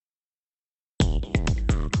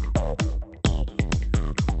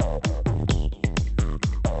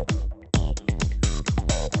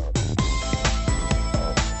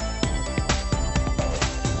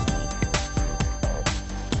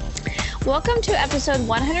Welcome to episode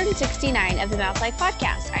 169 of the Mouth Life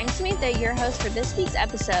Podcast. I'm Samantha, your host for this week's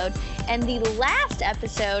episode and the last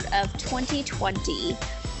episode of 2020.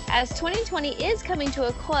 As 2020 is coming to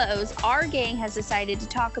a close, our gang has decided to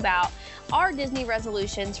talk about our Disney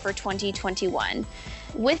resolutions for 2021.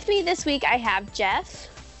 With me this week, I have Jeff.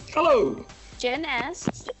 Hello. Jen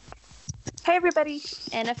S. Hey, everybody.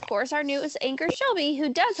 And of course, our newest anchor, Shelby,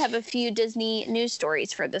 who does have a few Disney news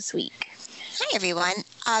stories for this week. Hi, everyone.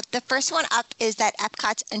 The first one up is that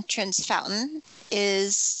Epcot's entrance fountain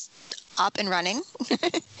is up and running.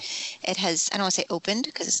 It has, I don't want to say opened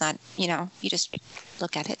because it's not, you just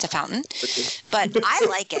look at it. It's a fountain. But I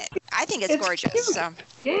like it. I think it's gorgeous. Cute. So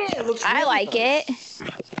Yeah, it looks I really like nice. it.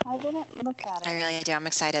 I didn't look at I it. really do. I'm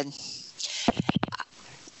excited.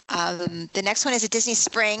 The next one is at Disney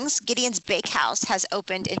Springs. Gideon's Bakehouse has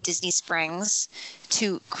opened in Disney Springs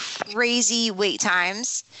to crazy wait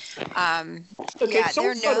times. Okay, yeah,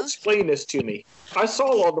 someone explain this to me. I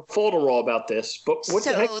saw on the folder about this, but what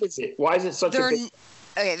the heck is it? Why is it such a big...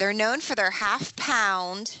 Okay, they're known for their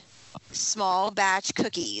half-pound small batch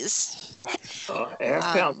cookies.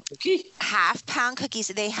 half-pound cookie? Half-pound cookies.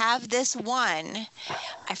 They have this one.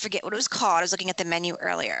 I forget what it was called. I was looking at the menu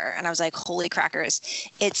earlier, and I was like, holy crackers.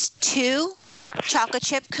 It's 2 chocolate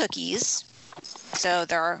chip cookies, so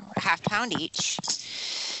they're half-pound each,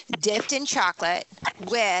 dipped in chocolate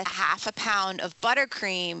with half a pound of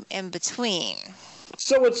buttercream in between.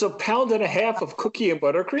 So it's 1.5 pounds of cookie and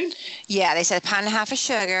buttercream? Yeah, they said 1.5 pounds of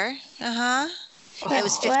sugar. Uh-huh. It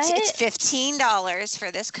was it's $15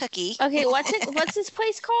 for this cookie. Okay, what's this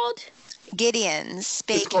place called? Gideon's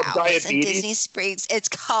It's called Bakehouse in Diabetes. Disney Springs. It's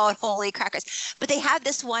called Holy Crackers. But they have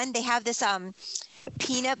this one. They have this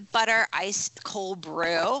peanut butter iced cold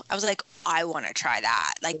brew. I was like, I want to try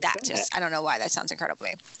that. Like that just, I don't know why. That sounds incredible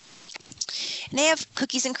to me. And they have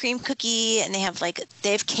cookies and cream cookie, and they have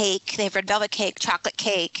cake. They have red velvet cake, chocolate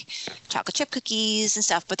chip cookies and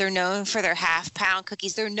stuff. But they're known for their half-pound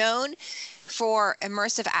cookies. They're known for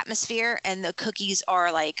immersive atmosphere, and the cookies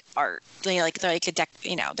are like art. They're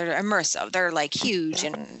immersive. They're like huge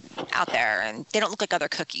and out there, and they don't look like other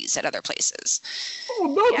cookies at other places.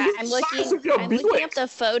 Oh, no, Yeah, I'm looking up the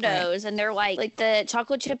photos, Right. and they're like the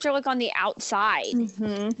chocolate chips are like on the outside.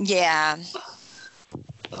 Mm-hmm. Yeah.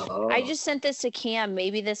 I just sent this to Cam.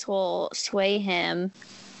 Maybe this will sway him.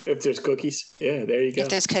 If there's cookies, yeah, there you go. If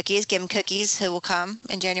there's cookies, give him cookies. Who will come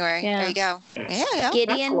in January? Yeah. There you go. Yeah.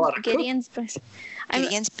 Gideon's.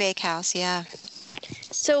 Gideon's Bakehouse. Yeah.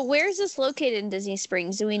 So where's this located in Disney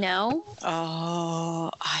Springs? Do we know? Oh,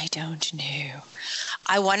 I don't know.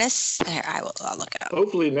 I want to. I'll look it up.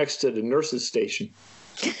 Hopefully next to the nurse's station.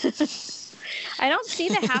 I don't see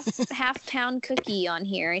the half pound cookie on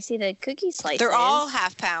here. I see the cookie slices. They're all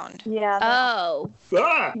half pound. Yeah. Oh.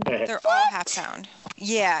 Ah! They're all half pound.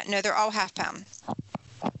 Yeah. No, they're all half pound.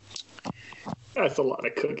 That's a lot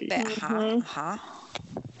of cookies. Uh-huh.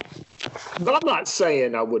 I'm not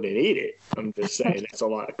saying I wouldn't eat it. I'm just saying it's a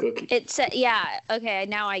lot of cookies. It's okay.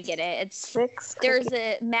 Now I get it. It's 6. there's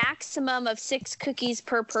a maximum of 6 cookies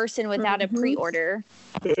per person without a pre-order.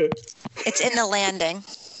 It's in the landing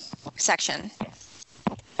section.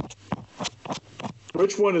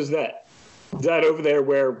 Which one is that? Is that over there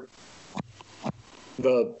where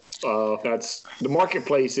that's the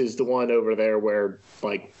marketplace is the one over there where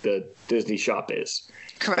like the Disney shop is.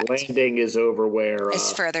 Correct. The landing is over where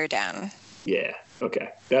It's further down. yeah, okay.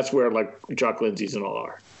 That's where like Jock Lindsay's and all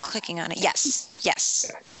are. Clicking on it. Yes.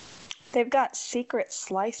 Okay. They've got secret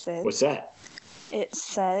slices. What's that? It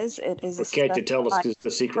says it is Or can't you tell us specified it's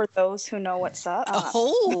the secret? for those who know what's up.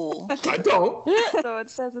 Oh. I don't. So it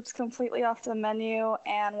says it's completely off the menu,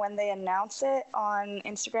 and when they announce it on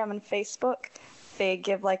Instagram and Facebook, they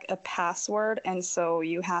give like a password, and so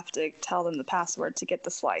you have to tell them the password to get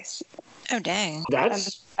the slice. Oh, dang. That's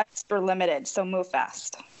And extra limited, so move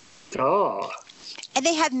fast. And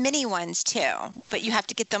they have mini ones too, but you have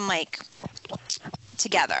to get them like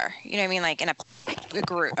together. You know what I mean? Like in a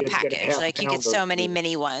group, a You have to get a package. half Like you get pound so of many food.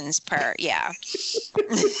 mini ones per. Yeah.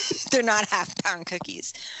 They're not half-pound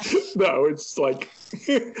cookies. no, it's like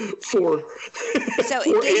 4. So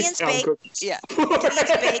 4 Gideon's 8-pound cookies. Yeah.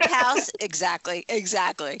 Gideon's Bakehouse. Exactly.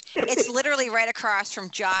 It's literally right across from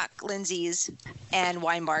Jock Lindsay's and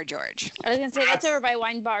Wine Bar George. I was gonna say that's over by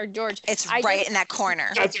Wine Bar George. It's I right just- in that corner.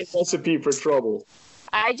 That's a recipe for trouble.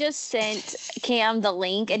 I just sent Cam the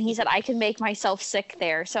link, and he said I can make myself sick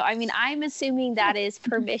there. So I mean, I'm assuming that is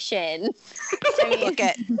permission. I mean,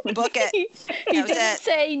 Book it. he That was didn't it.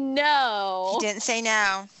 say no. He didn't say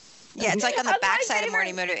no. Yeah, it's like on the That's my backside of favorite.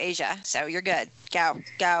 Morning Moto Asia. So you're good. Go.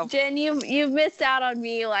 Jen, you've missed out on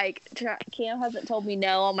me. Like Cam hasn't told me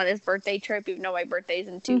no on this birthday trip, even though my birthday's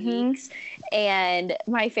in 2 weeks. And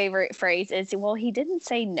my favorite phrase is, "Well, he didn't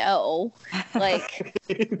say no." Like,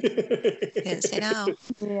 Didn't say no.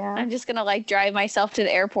 Yeah. I'm just gonna like drive myself to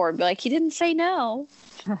the airport and be like, "He didn't say no."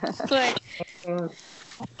 But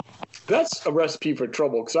That's a recipe for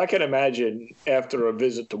trouble because I can imagine after a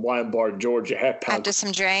visit to Wine Bar, Georgia, After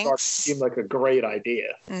some drinks. seemed like a great idea.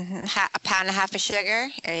 A pound and a half of sugar.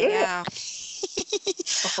 There you go.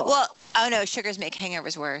 Well, oh no, sugars make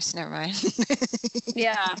hangovers worse. Never mind.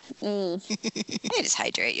 yeah, You just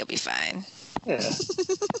hydrate. You'll be fine. Yeah.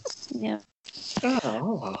 yeah.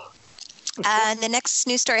 Oh. The next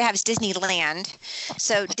news story I have is Disneyland.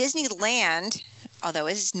 So Disneyland, although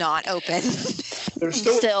it's not open. They're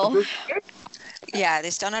Still. Yeah,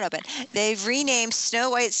 they're still not open. They've renamed Snow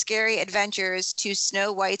White's Scary Adventures to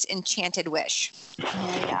Snow White's Enchanted Wish.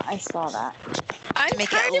 Oh, yeah, I saw that. I'm make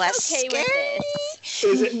kind it of less okay with this.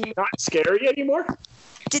 Is it not scary anymore?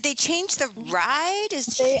 Did they change the ride? Is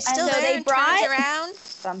They- she still I know there they and brought- turns around?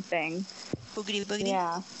 Something. Boogity boogity.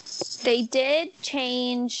 Yeah. They did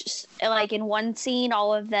change, like in one scene,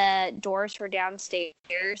 all of the doors were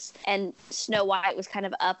downstairs, and Snow White was kind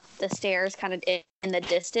of up the stairs, kind of in the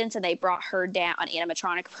distance, and they brought her down, an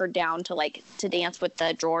animatronic of her down to dance with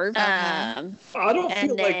the dwarves. I don't And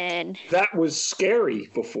feel then, like that was scary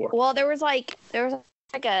before. well, there was like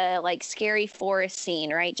a scary forest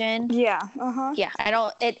scene, right, Jen? Yeah. Uh-huh. Yeah, I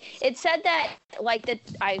don't. It said that like that.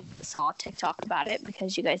 I saw TikTok about it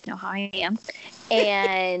because you guys know how I am,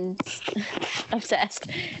 and obsessed.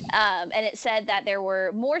 And it said that there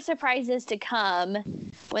were more surprises to come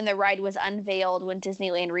when the ride was unveiled when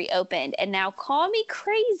Disneyland reopened. And now, call me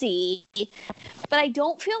crazy, but I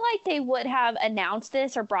don't feel like they would have announced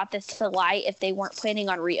this or brought this to light if they weren't planning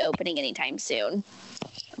on reopening anytime soon.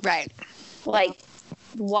 Right. Like,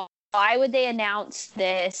 why would they announce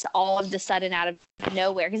this all of the sudden out of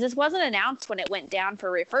nowhere? Because this wasn't announced when it went down for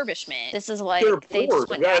refurbishment. This is like They're they bored. just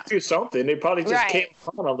They went gotta out. do something. They probably just Right. came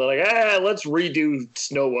on them. They're like, let's redo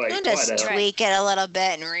Snow White. We'll just Whatever. tweak it a little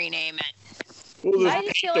bit and rename it. We'll I just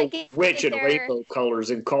just feel paint like the witch in they're- rainbow colors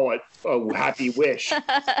and call it a Happy Wish.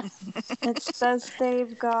 It says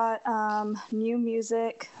they've got new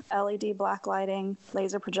music, LED black lighting,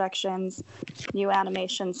 laser projections, new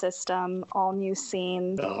animation system, all new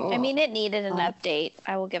scenes. Oh. I mean, it needed an update.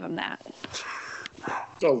 I will give them that.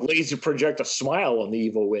 So laser project a smile on the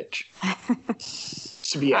evil witch.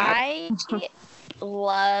 To be I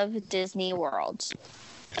love Disney World.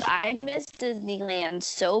 I miss Disneyland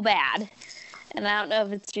so bad. And I don't know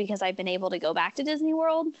if it's because I've been able to go back to Disney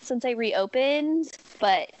World since they reopened,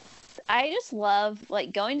 but I just love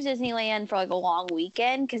like going to Disneyland for like a long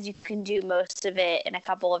weekend because you can do most of it in a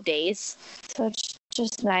couple of days. So it's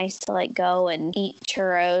just nice to like go and eat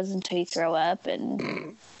churros until you throw up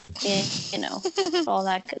and you know all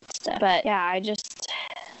that good stuff. But yeah,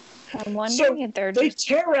 I'm wondering if they're they just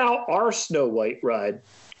tear out our Snow White ride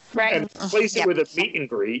right. and replace Yep. it with a meet and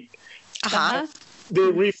greet. Uh-huh. They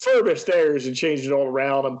refurbished theirs and changed it all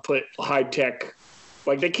around and put high tech.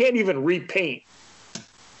 Like they can't even repaint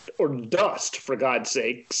or dust, for God's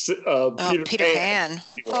sakes. Peter Pan.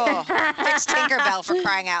 Oh, fix Tinkerbell for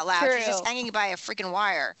crying out loud. She's just True. hanging by a freaking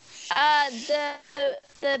wire.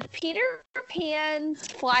 The Peter Pan's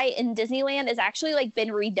flight in Disneyland has actually like been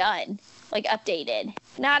redone, like updated.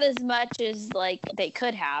 Not as much as like they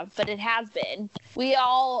could have, but it has been.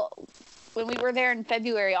 When we were there in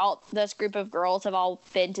February, all this group of girls have all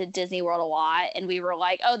been to Disney World a lot, and we were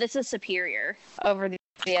like, "Oh, this is superior over the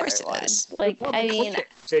other course it one." is. Like, I mean,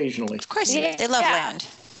 occasionally. Of course, Yeah. they love Land.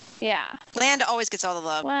 yeah. Land always gets all the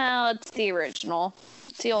love. Well, it's the original.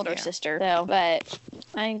 It's the older Yeah. sister. So, but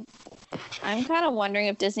I'm kind of wondering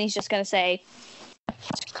if Disney's just gonna say,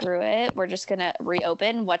 "Screw it, we're just gonna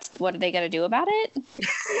reopen." What are they gonna do about it?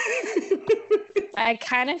 I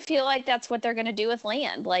kind of feel like that's what they're gonna do with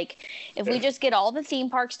Land. Like, if we just get all the theme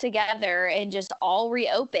parks together and just all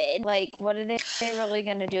reopen, like, what are they really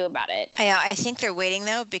gonna do about it? I think they're waiting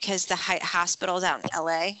though because the hospitals out in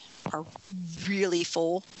LA are really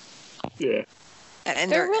full. Yeah.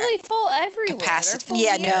 And They're really full everywhere. capacity. They're full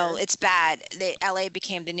Yeah, here. no, it's bad. LA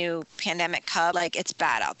became the new pandemic hub. Like it's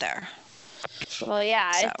bad out there. Well,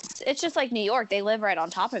 yeah, So. it's just like New York. They live right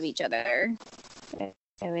on top of each other.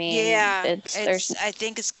 I mean, Yeah, there's I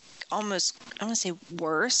think it's almost, I want to say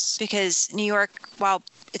worse because New York, while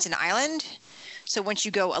it's an island, so once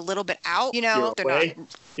you go a little bit out, you know, You're they're away. not,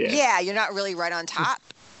 Yeah. you're not really right on top,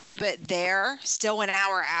 but there, still an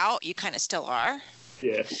hour out, you kind of still are.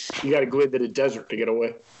 Yeah, you got to go into the desert to get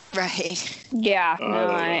away. Right. Yeah, no,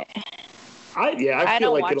 I I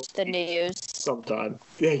feel don't like watch the news. sometime.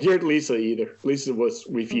 Yeah, you're Lisa either. Lisa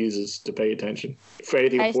refuses to pay attention. If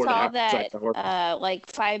anything I important saw happens, that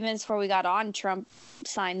like 5 minutes before we got on, Trump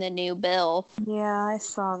signed the new bill. Yeah, I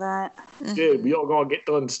saw that. Dude, we all gonna get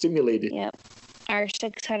done stimulated. Yep. Our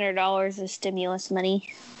 $600 is stimulus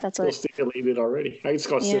money. That's We're what. stimulated already. I just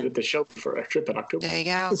gotta sit at the shelter for a trip in October. There you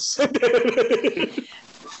go.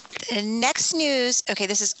 The next news. Okay,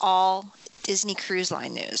 this is all Disney Cruise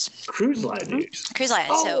Line news. Cruise line news. Cruise Line.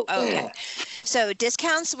 Yeah. So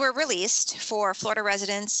discounts were released for Florida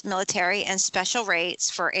residents, military, and special rates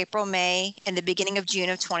for April, May, and the beginning of June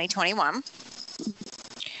of 2021.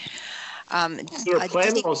 They're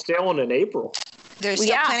planning on sailing in April. They're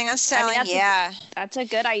still planning on selling. That's a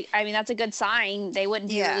good. I mean, that's a good sign. They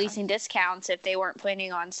wouldn't be releasing discounts if they weren't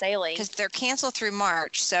planning on sailing. Because they're canceled through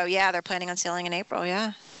March. So they're planning on sailing in April.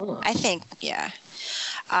 Yeah, I think. Yeah.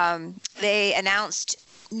 They announced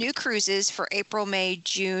new cruises for April, May,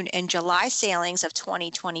 June, and July sailings of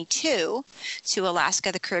 2022 to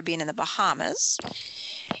Alaska, the Caribbean, and the Bahamas.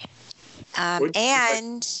 I'm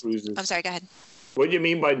sorry, go ahead. What do you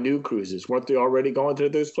mean by new cruises? Weren't they already going to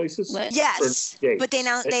those places? Yes, but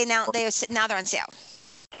now they're on sale.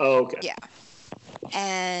 Oh, okay. Yeah.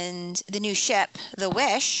 And the new ship, the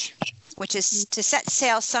Wish, which is to set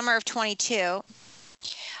sail summer of 22,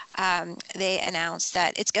 they announced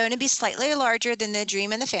that it's going to be slightly larger than the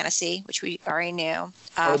Dream and the Fantasy, which we already knew.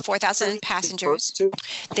 4,000 passengers.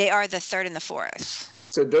 They are the third and the fourth.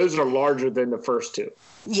 So those are larger than the first two.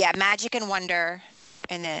 Yeah, Magic and Wonder,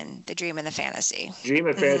 and then the Dream and the Fantasy. Dream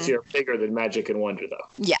and Fantasy are bigger than Magic and Wonder, though.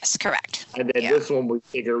 Yes, correct. And then this one was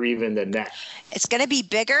bigger even than that. It's going to be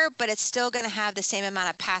bigger, but it's still going to have the same amount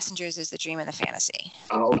of passengers as the Dream and the Fantasy.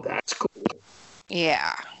 Oh, that's cool.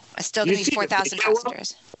 Yeah. It's still going to be 4,000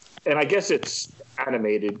 passengers. And I guess it's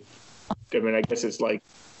animated. I mean, I guess it's like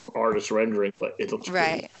artist rendering, but it looks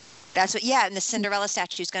right. Cool. That's what, and the Cinderella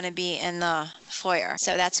statue is going to be in the foyer.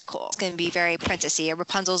 So that's cool. It's going to be very princessy.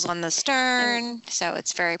 Rapunzel's on the stern, so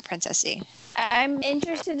it's very princessy. I'm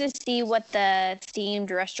interested to see what the themed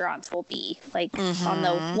restaurants will be. Like on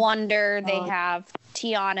the Wonder, they have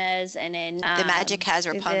Tiana's, and then the Magic has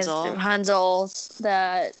Rapunzel. Rapunzel's,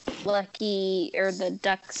 the Lucky or the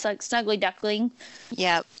Snuggly Duckling.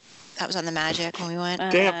 Yep. That was on the Magic when we went.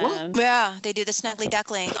 Damn, what? Yeah, they do the Snuggly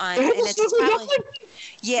Duckling on, and it's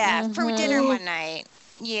probably for dinner one night.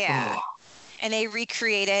 Yeah, and they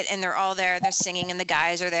recreate it, and they're all there. They're singing, and the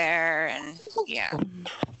guys are there, and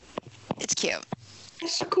it's cute.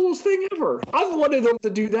 It's the coolest thing ever. I've wanted them to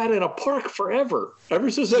do that in a park forever. Ever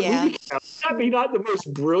since that movie came out. Would that be not the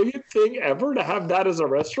most brilliant thing ever to have that as a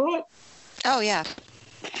restaurant? Oh yeah.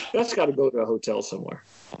 That's got to go to a hotel somewhere.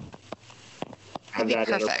 Have that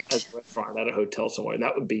perfect. At a restaurant at a hotel somewhere.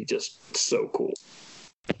 That would be just so cool.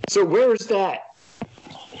 So where is that?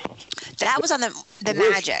 That was on the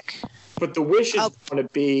Magic. But the Wish is going to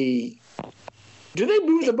be. Do they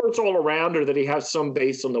move the boats all around, or do they have some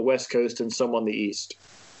base on the West Coast and some on the East?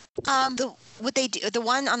 What they do, the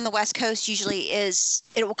one on the West Coast usually is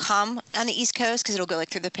it will come on the East Coast because it'll go like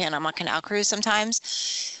through the Panama Canal cruise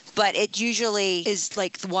sometimes. But it usually is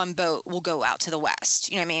like the one boat will go out to the west.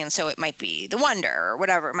 You know what I mean? So it might be the Wonder or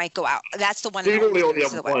whatever. It might go out. That's the one. So you only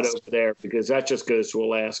have one over there because that just goes to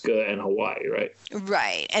Alaska and Hawaii, right?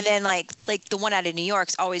 Right. And then like the one out of New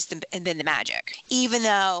York's always been the Magic. Even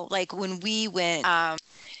though like when we went,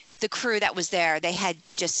 the crew that was there, they had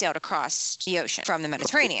just sailed across the ocean from the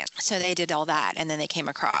Mediterranean. So they did all that, and then they came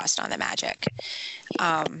across on the Magic.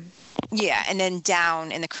 Yeah, and then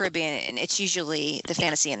down in the Caribbean, it's usually the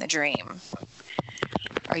Fantasy and the Dream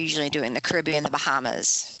are usually doing the Caribbean, the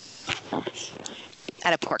Bahamas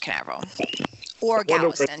at a Port Canaveral. Or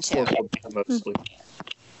Galveston, too. Mostly.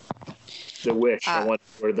 The Wish, I wonder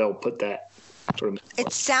where they'll put that.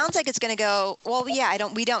 It sounds like it's going to go,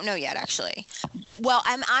 we don't know yet, actually. Well,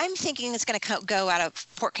 I'm thinking it's going to go out of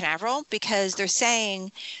Port Canaveral because they're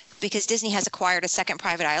saying, because Disney has acquired a second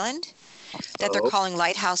private island that they're calling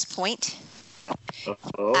Lighthouse Point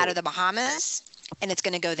out of the Bahamas, and it's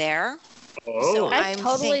going to go there. So I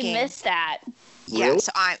totally missed that. Yeah, really?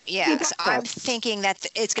 So I'm thinking that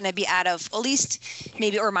it's going to be out of at least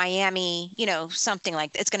maybe or Miami, something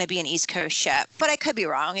like that. It's going to be an East Coast ship, but I could be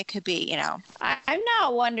wrong. It could be, I'm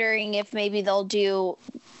not wondering if maybe they'll do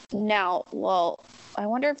now. Well, I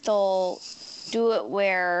wonder if they'll do it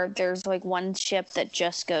where there's like one ship that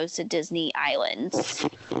just goes to Disney Islands.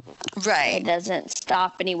 Right. It doesn't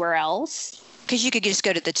stop anywhere else. Because you could just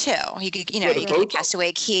go to the two. You could, you could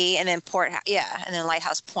Castaway Cay and then and then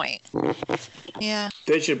Lighthouse Point. Yeah.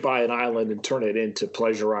 They should buy an island and turn it into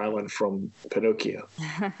Pleasure Island from Pinocchio.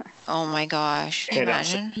 Oh my gosh! And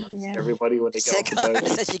Imagine. Yeah. Everybody when they get off the boat.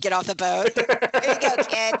 Says you get off the boat. There you go,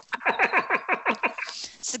 kid.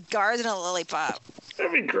 Cigars and a lollipop.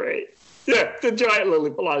 That'd be great. Yeah, the giant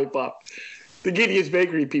lollipop. The Gideon's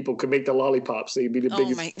Bakery people could make the lollipops. They'd be the Oh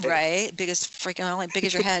biggest. my! Right, biggest freaking lolly, big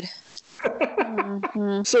as your head.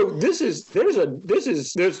 So there's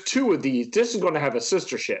two of these. This is going to have a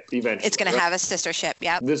sister ship eventually. It's going to have a sister ship.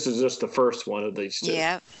 Yep. This is just the first one of these two.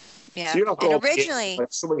 Yep. Yeah. So you're not And going originally, to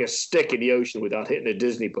swing a stick in the ocean without hitting a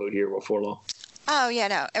Disney boat here before long. oh yeah,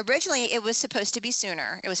 no. Originally, it was supposed to be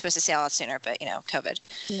sooner. It was supposed to sail out sooner, but COVID.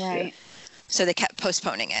 Right. So they kept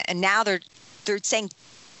postponing it, and now they're saying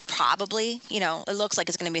probably, it looks like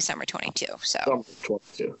it's going to be summer 22. So Summer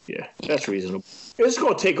 22. Yeah, that's reasonable. It's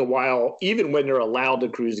going to take a while, even when they're allowed to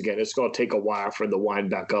cruise again. It's going to take a while for them to wind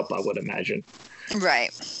back up, I would imagine. right.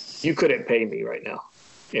 You couldn't pay me right now.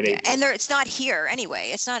 In Yeah. April. And it's not here anyway.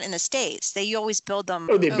 It's not in the States. You always build them.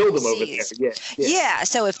 Oh, they build them over there. overseas. Yeah. Yeah.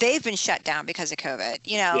 So if they've been shut down because of COVID,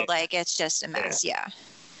 Yeah. it's just a mess. Yeah.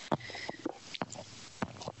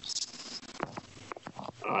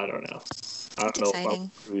 I don't know. I don't It's know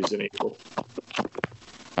exciting. if I'll cruise in April.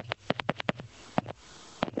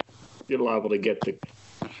 You're liable to get the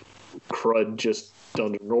crud just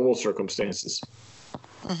under normal circumstances.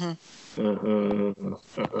 Mm-hmm.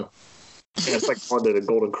 It's like going to the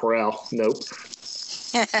Golden Corral. Nope.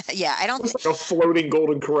 Yeah. I don't. It's like a floating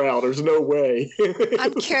Golden Corral. There's no way.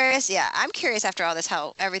 I'm curious. Yeah. I'm curious after all this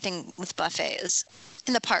how everything with buffets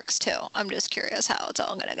in the parks too. I'm just curious how it's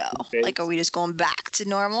all gonna go. Okay. Like, are we just going back to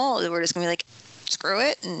normal? Or we're just gonna be like, screw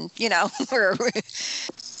it, and yeah. I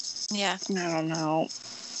don't know.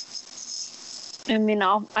 I mean,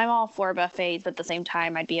 I'm all for buffets, but at the same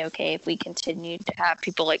time, I'd be okay if we continued to have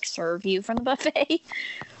people like serve you from the buffet,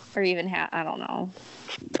 or even I don't know.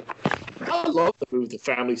 I love the move, the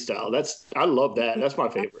family style. I love that. That's my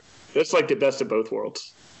favorite. That's like the best of both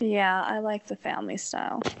worlds. Yeah, I like the family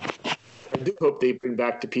style. I do hope they bring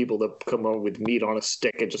back the people that come on with meat on a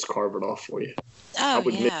stick and just carve it off for you. Oh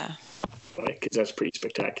would miss- yeah. Because that's pretty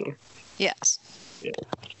spectacular. Yes.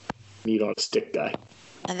 Meat on a stick guy.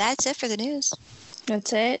 And that's it for the news.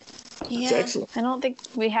 That's it. It's Yeah. excellent. I don't think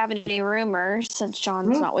we have any rumors since John's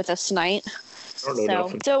No. not with us tonight. I don't know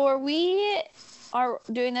nothing. So are we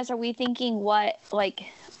doing this? Are we thinking what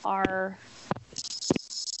our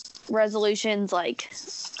resolutions, our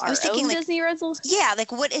was thinking, own Disney resolutions, Yeah.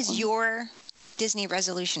 Like, what is your Disney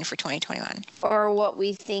resolution for 2021? or what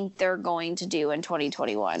we think they're going to do in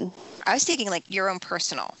 2021? I was thinking like your own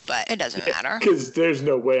personal, but it doesn't matter. Because there's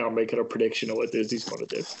no way I'm making a prediction of what Disney's going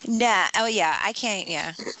to do. Nah. Oh yeah. I can't.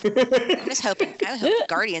 Yeah. I'm just hoping. I hope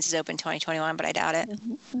Guardians is open 2021, but I doubt it.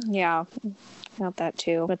 Yeah, not that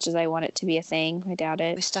too. Much as I want it to be a thing, I doubt We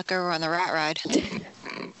it. stuck over on the rat ride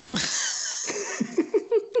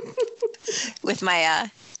with my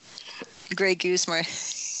Grey Goose from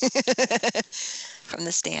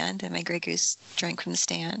the stand, and my Grey Goose drink from the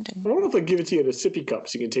stand. I And, wonder if they give it to you in a sippy cup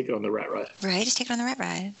so you can take it on the rat ride. right. Just take it on the rat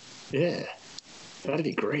ride. Yeah. That'd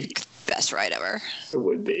be great. Best ride ever. It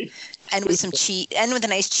would be. And with some cheese, and with a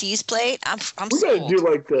nice cheese plate. I'm We gotta sold. do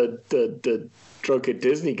like the drunken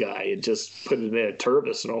Disney guy and just put it in a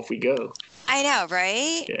turbis and off we go. I know,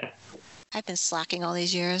 right? Yeah. I've been slacking all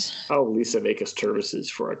these years. I'll at least make us turbises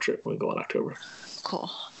for our trip when we go in October. Cool.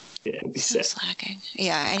 Yeah, it'll be So set. slacking.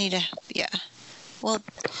 Yeah, I need to. Yeah. Well,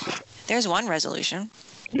 there's one resolution.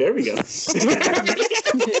 There we go.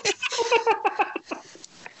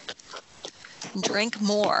 Drink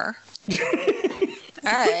more. All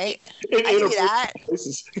right. In I can do that.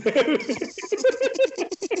 places.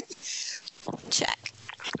 Check.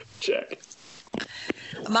 Check.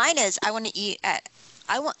 Mine is I want to eat at.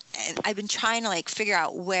 And I've been trying to figure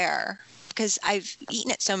out where, because I've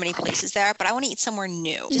eaten at so many places there, but I want to eat somewhere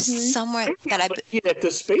new, just somewhere that I've. Eat at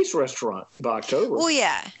the space restaurant by October. Oh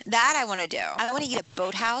yeah, that I want to do. I want to eat at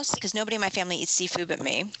Boathouse because nobody in my family eats seafood but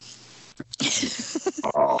me.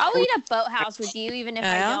 Oh, I'll eat a boathouse with you, even if I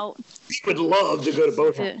Yeah? don't. we would love to go to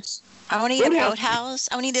Boathouse. I want to eat at Boathouse. Boathouse.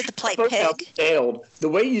 I want to eat at the Polite Boathouse Pig. failed. The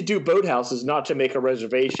way you do Boathouse is not to make a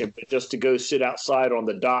reservation, but just to go sit outside on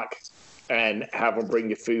the dock and have them bring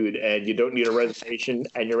you food. And you don't need a reservation,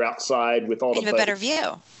 and you're outside with all And the you have a better boats.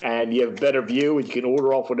 view. And you have a better view, and you can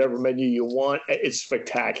order off whatever menu you want. It's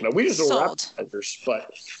spectacular. We just order Sold. appetizers,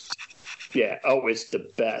 but yeah, it's the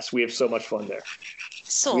best. We have so much fun there.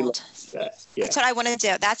 We love Sold. that. Yeah. That's what I want to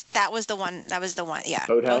do. That was the one. That was the one. Yeah.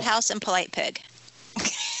 Boathouse? Boathouse and Polite Pig.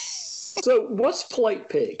 So what's Polite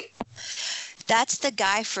Pig? That's the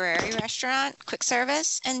Guy Fieri restaurant, quick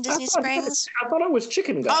service in Disney Springs. I thought it was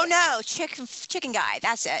Chicken Guy. Oh no, Chicken Guy.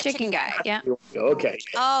 That's it. Chicken Guy. Yeah. Okay.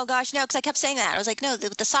 Oh gosh, no, because I kept saying that. I was like, no,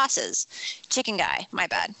 the sauces. Chicken Guy. My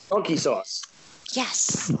bad. Donkey sauce.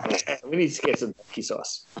 Yes. We need to get some donkey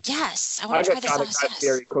sauce. Yes. I I want to try got the John a Guy sauces.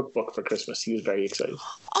 Fieri cookbook for Christmas. He was very excited.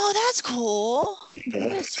 Oh, that's cool. Yeah.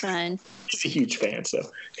 That's fun. He's a huge fan, so.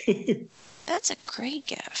 That's a great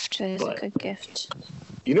gift. That is But- a good gift.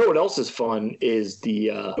 You know what else is fun is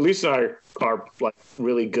the Lisa and I are like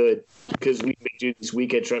really good because we do these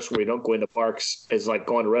weekend trips where we don't go into parks. It's like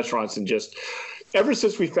going to restaurants and just ever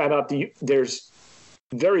since we found out there's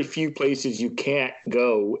very few places you can't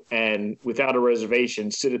go and without a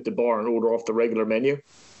reservation sit at the bar and order off the regular menu.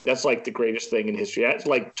 That's like the greatest thing in history. That's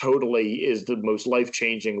like totally is the most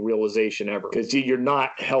life-changing realization ever because you're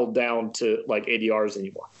not held down to like ADRs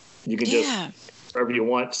anymore. You can just Yeah. wherever you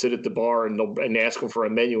want, sit at the bar and ask them for a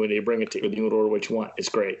menu and they bring it to you. You can order what you want. It's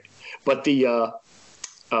great. But the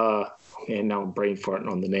and now I'm brain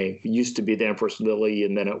farting on the name. It used to be the Empress Lily,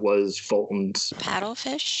 and then it was Fulton's.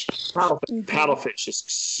 Paddlefish. Paddlefish is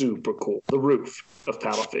super cool. The roof of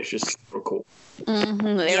Paddlefish is super cool. Mm-hmm.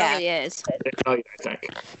 It Yeah. really is. I think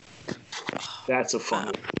that's a fun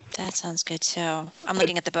one. That sounds good too. I'm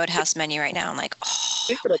looking at the Boathouse menu right now. I'm like, oh,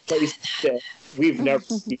 Think of a place that we've never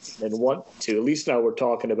eaten and want to. At least now we're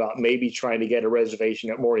talking about maybe trying to get a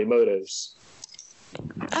reservation at Morimoto's.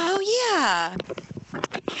 oh yeah.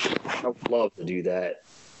 I would love to do that.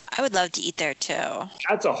 I would love to eat there too.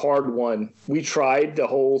 That's a hard one. We tried the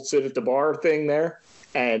whole sit at the bar thing there,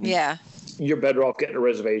 and Yeah. you're better off getting a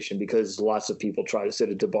reservation because lots of people try to sit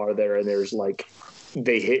at the bar there, and there's like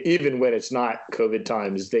they hit even when it's not COVID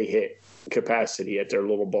times, they hit capacity at their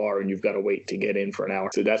little bar, and you've got to wait to get in for an hour.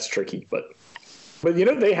 So that's tricky. But you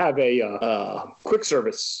know they have a quick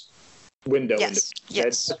service window. Yes.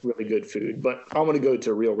 Yes. That's really good food. But I'm going to go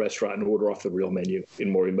to a real restaurant and order off the real menu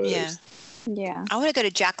in Morimoto's. Yeah. Yeah. I want to go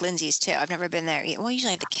to Jack Lindsay's too. I've never been there. Well, usually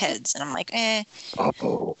I have the kids, and I'm like, eh.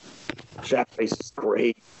 Oh, that place is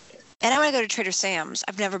great. And I want to go to Trader Sam's.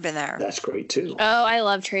 I've never been there. That's great too. Oh, I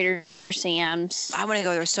love Trader Sam's. I want to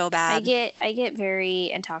go there so I bad. get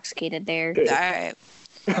very intoxicated there. All right.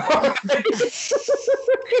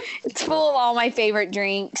 It's full of all my favorite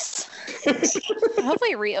drinks.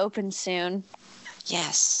 Hopefully it reopens soon.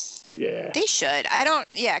 Yes. Yeah. They should.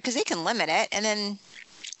 Yeah, because they can limit it, and then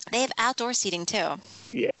they have outdoor seating too.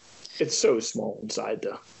 It's so small inside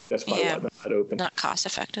though. That's probably Yeah. why they're not open. Not cost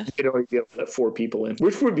effective. You can only be able to let 4 people in,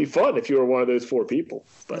 which would be fun if you were one of those 4 people.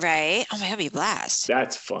 But Right? Oh my, that'd be a blast.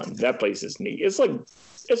 that's fun. That place is neat. It's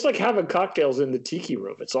like having cocktails in the tiki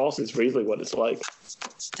room. It's really what it's like.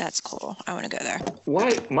 That's cool. I want to go there.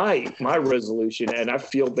 Why my resolution, and I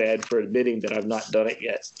feel bad for admitting that I've not done it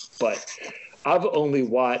yet, but I've only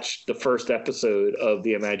watched the first episode of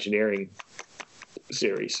the Imagineering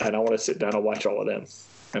series, and I want to sit down and watch all of them,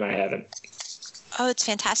 and I haven't. Oh, it's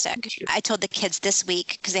fantastic. I told the kids this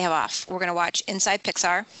week, because they have off, we're going to watch Inside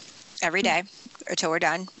Pixar every day until we're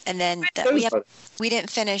done. And then we didn't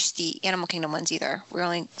finish the Animal Kingdom ones either. We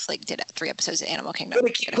only did 3 episodes of Animal Kingdom.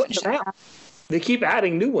 They keep putting them out. They keep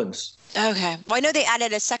adding new ones. Okay. Well, I know they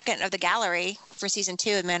added a second of the gallery for season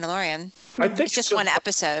 2 of Mandalorian. I think It's just one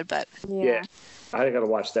episode, but Yeah. I got to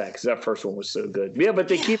watch that because that first one was so good. Yeah, but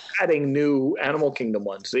they keep adding new Animal Kingdom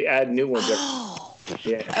ones. They add new ones. oh,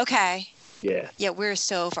 Yeah, okay. yeah. Yeah, we're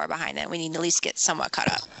so far behind that. We need to at least get somewhat caught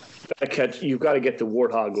up. You've got to get the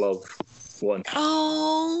Warthog Love one.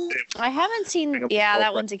 Oh, I haven't seen. Yeah,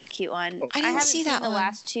 that one's a cute one. I didn't haven't see seen that the one.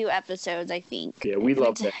 last 2 episodes, I think. Yeah, we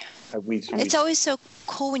love that. it's always so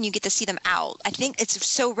cool when you get to see them out. I think it's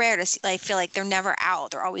so rare to see. I feel like they're never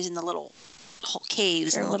out. They're always in the little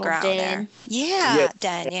caves Their and little little ground den. there. Yeah, Yeah.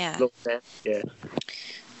 den. Yeah. Yeah.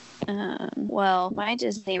 Well, my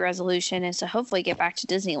Disney resolution is to hopefully get back to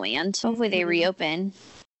Disneyland. Hopefully they reopen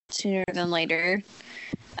sooner than later.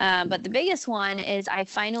 But the biggest one is I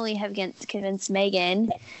finally have convinced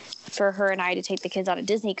Megan for her and I to take the kids on a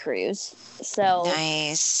Disney cruise. So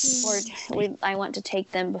Nice. I want to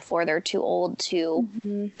take them before they're too old to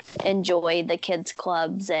enjoy the kids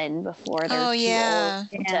clubs and before they're Oh, too yeah.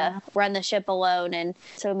 old to run the ship alone. And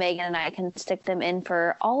so Megan and I can stick them in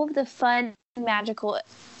for all of the fun, magical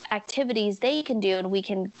activities they can do, and we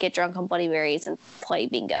can get drunk on Bloody Marys and play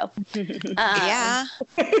bingo. Yeah.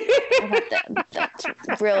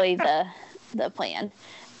 That's really the plan.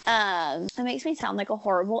 It makes me sound like a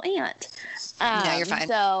horrible aunt. No, you're fine.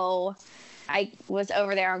 So I was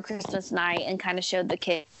over there on Christmas night and kind of showed the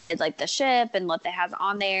kids like the ship and what they have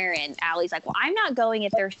on there. And Allie's like, well, I'm not going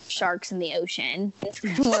if there's sharks in the ocean.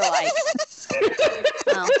 We're like,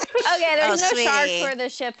 oh. Okay, there's no sharks for the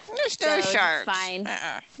ship. There's no sharks. Fine.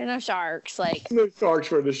 There's no sharks. Like no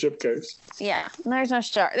sharks where the ship goes. Yeah, there's no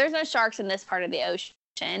shark. There's no sharks in this part of the ocean.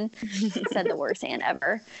 Said the worst aunt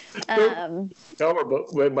ever. No,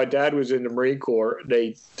 but when my dad was in the Marine Corps,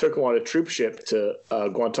 they took him on a troop ship to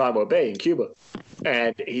Guantanamo Bay in Cuba.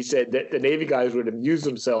 And he said that the Navy guys would amuse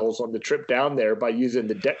themselves on the trip down there by using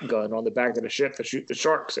the deck gun on the back of the ship to shoot the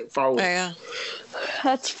sharks that followed. Oh, yeah.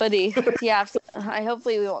 That's funny. Yeah,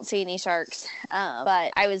 hopefully we won't see any sharks.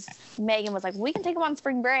 But Megan was like, we can take them on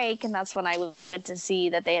spring break. And that's when I went to see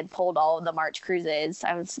that they had pulled all of the March cruises.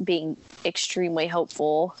 I was being extremely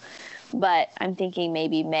hopeful. But I'm thinking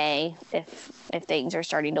maybe May if things are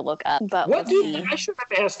starting to look up. But I should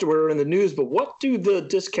have asked her in the news, but what do the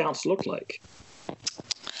discounts look like?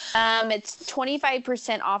 It's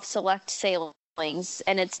 25% off select sailings,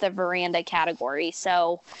 and it's the veranda category.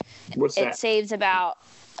 So what's that? It saves about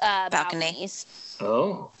balconies.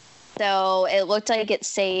 Oh. So it looked like it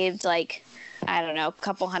saved like, I don't know, a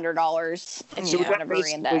couple $100 if you want a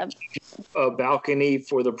veranda. A balcony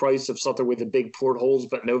for the price of something with the big portholes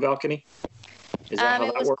but no balcony? Is that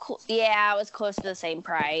how that works? It was close to the same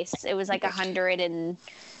price. It was like $100 and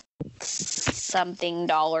something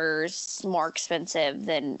dollars more expensive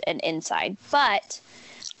than an inside. But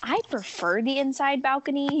I prefer the inside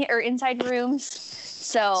balcony or inside rooms.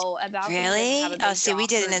 So a balcony. Really? Oh, see, we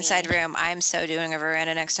did an inside room. I'm so doing a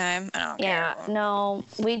veranda next time. I don't care. Yeah, no,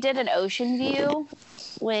 we did an ocean view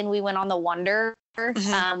when we went on the Wonder.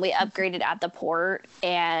 Mm-hmm. We upgraded at the port,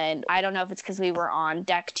 and I don't know if it's because we were on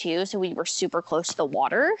deck 2, so we were super close to the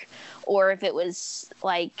water, or if it was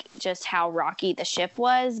like just how rocky the ship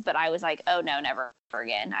was. But I was like, oh no, never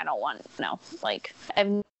again. I don't want like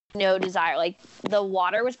I've no desire. Like the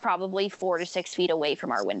water was probably 4 to 6 feet away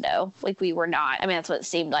from our window. Like we were not. I mean, that's what it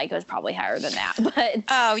seemed like. It was probably higher than that. But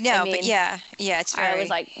but yeah, it's very. I was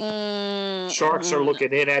like, sharks are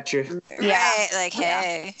looking in at you. Yeah, right, like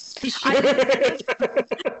hey.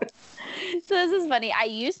 So this is funny. I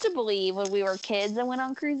used to believe when we were kids and went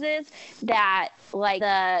on cruises that like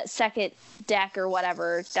the second deck or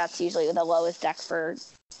whatever, that's usually the lowest deck for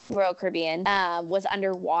Royal Caribbean, was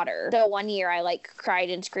underwater. So one year I like cried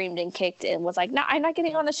and screamed and kicked and was like, no, I'm not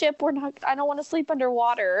getting on the ship. I don't want to sleep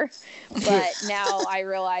underwater. But now I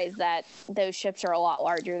realize that those ships are a lot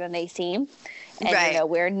larger than they seem. And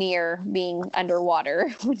we're near being underwater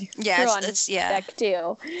when you're on deck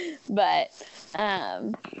 2. But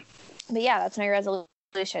yeah, that's my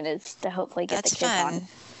resolution, is to hopefully get the kids on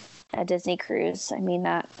a Disney cruise. I mean,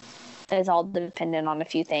 that is all dependent on a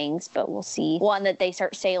few things, but we'll see. One, that they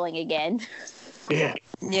start sailing again. Yeah.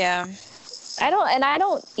 Yeah. I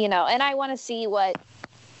want to see what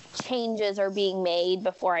changes are being made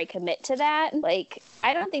before I commit to that. Like,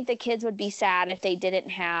 I don't think the kids would be sad if they didn't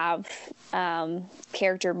have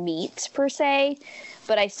character meets per se,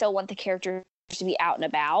 but I still want the characters to be out and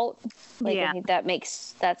about. Like, I think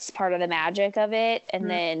that's part of the magic of it. And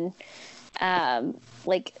then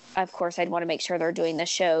like, of course, I'd want to make sure they're doing the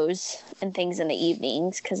shows and things in the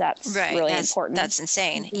evenings, because that's really important. That's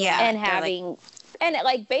insane. Yeah. And having,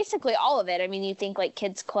 basically all of it. I mean, you think like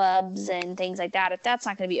kids clubs and things like that. If that's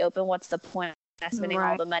not going to be open, what's the point of spending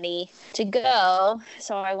all the money to go?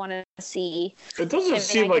 So I want to see. It doesn't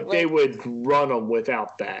seem like they would run them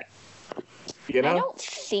without that. You know? I don't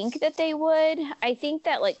think that they would. I think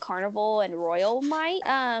that like Carnival and Royal might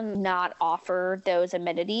not offer those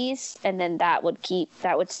amenities, and then that would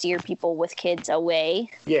steer people with kids away.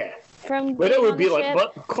 Yeah. From but it would be like,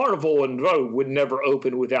 but Carnival and Royal would never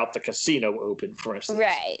open without the casino open, for instance.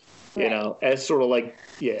 Right. You know, it's sort of like,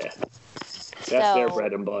 that's their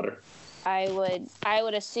bread and butter. I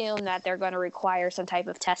would assume that they're going to require some type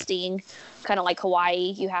of testing, kind of like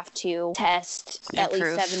Hawaii. You have to test at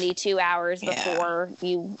least 72 hours before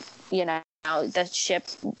the ship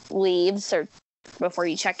leaves or before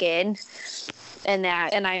you check in, and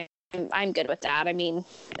I'm good with that. I mean,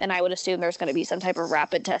 and I would assume there's going to be some type of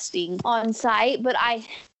rapid testing on site. But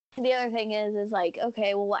the other thing is like,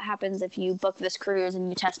 okay, well, what happens if you book this cruise and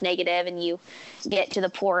you test negative and you get to the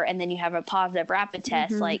port and then you have a positive rapid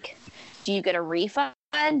test? Like, do you get a refund?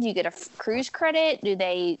 Do you get a cruise credit? Do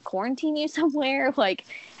they quarantine you somewhere? Like,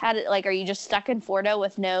 are you just stuck in Florida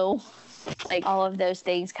with no, like, all of those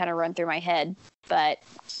things kind of run through my head. But,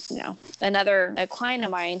 a client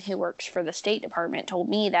of mine who works for the State Department told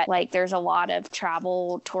me that, like, there's a lot of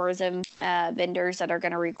travel tourism vendors that are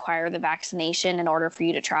going to require the vaccination in order for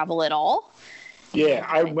you to travel at all. Yeah,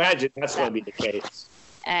 I imagine that's going to be the case.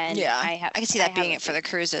 And Yeah, I can see that being it for the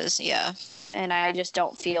cruises. Yeah. And I just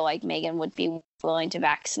don't feel like Megan would be willing to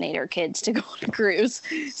vaccinate her kids to go on a cruise.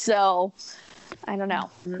 So I don't know.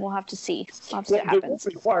 We'll have to see. We'll have to see what They won't happens.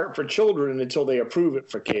 require it for children until they approve it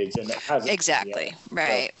for kids, and it hasn't. Exactly. Yet.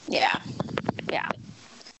 Right. So, Yeah.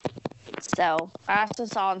 So I also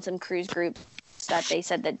saw in some cruise groups that they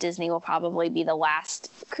said that Disney will probably be the last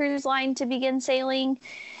cruise line to begin sailing.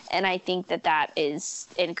 And I think that is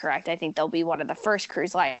incorrect. I think they'll be one of the first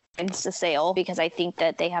cruise lines to sail because I think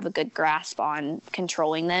that they have a good grasp on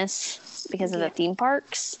controlling this because of the theme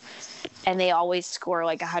parks. And they always score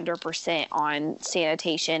like 100% on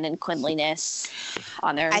sanitation and cleanliness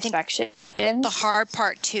on their inspection. The hard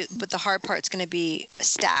part too, but the hard part's going to be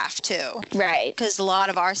staff too. Right. Because a lot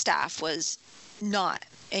of our staff was not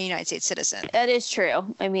a United States citizen. That is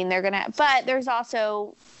true. I mean, but there's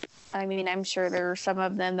also, I mean, I'm sure there are some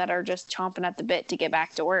of them that are just chomping at the bit to get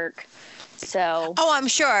back to work. So. Oh, I'm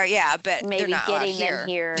sure. Yeah. But maybe not getting them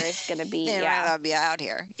here is going to be, they're not going to be out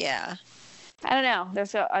here. Yeah. I don't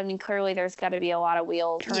know. Clearly there's got to be a lot of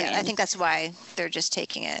wheels turning. Yeah, I think that's why they're just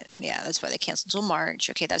taking it. Yeah, that's why they canceled until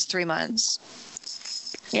March. Okay, that's 3 months.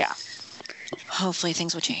 Yeah. Hopefully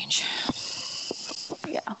things will change.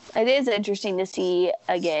 Yeah. It is interesting to see,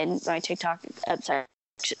 again, my TikTok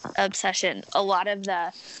obsession. A lot of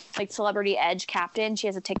the, like, Celebrity Edge captain, she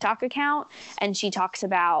has a TikTok account, and she talks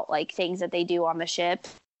about, like, things that they do on the ship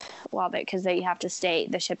because they have to stay,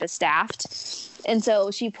 the ship is staffed. And so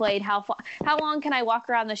she played how long can I walk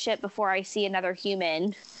around the ship before I see another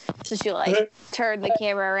human? So she like turned the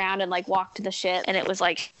camera around and like walked to the ship, and it was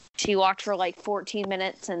like she walked for like 14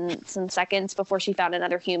 minutes and some seconds before she found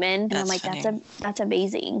another human. And I'm like, funny. That's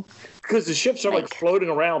amazing. Because the ships are like floating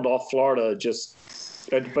around off Florida,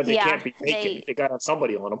 but they can't be naked. They got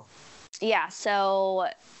somebody on them. Yeah. So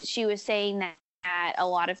she was saying that a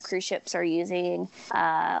lot of cruise ships are using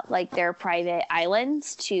like their private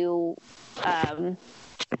islands to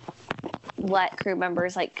let crew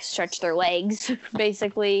members like stretch their legs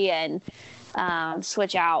basically and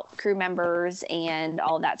switch out crew members and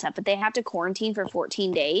all of that stuff. But they have to quarantine for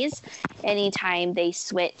 14 days anytime they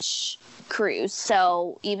switch crews.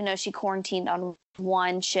 So even though she quarantined on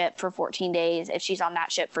one ship for 14 days, if she's on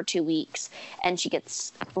that ship for 2 weeks and she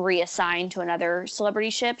gets reassigned to another Celebrity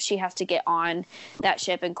ship, she has to get on that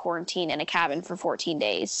ship and quarantine in a cabin for 14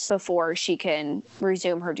 days before she can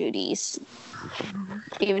resume her duties,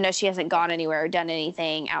 even though she hasn't gone anywhere or done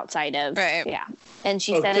anything outside of and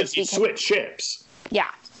she said it's because switch ships.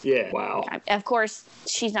 Wow. Of course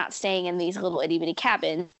she's not staying in these little itty-bitty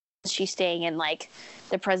cabins. She's staying in like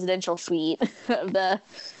the presidential suite of the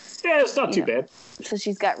it's not too bad. So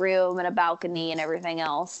she's got room and a balcony and everything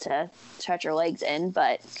else to stretch her legs in.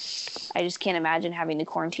 But I just can't imagine having to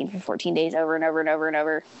quarantine for 14 days over and over and over and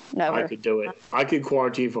over and over. I could do it. I could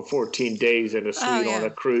quarantine for 14 days in a suite on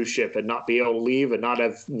a cruise ship and not be able to leave and not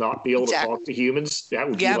be able to talk to humans. That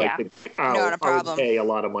would be not a problem. I would pay a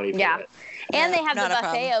lot of money for that. And they have the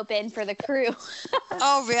buffet open for the crew.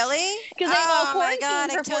 Oh, really? Because they go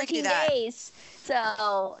quarantine for 14 days.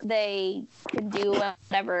 So they can do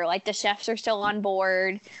whatever. Like the chefs are still on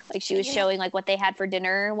board. Like she was showing like what they had for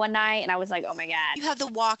dinner one night, and I was like, oh my god. You have the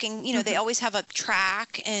walking. You know, they always have a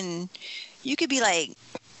track, and you could be like,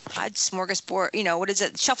 I'd smorgasbord. You know, what is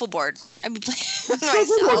it? Shuffleboard. I'd be playing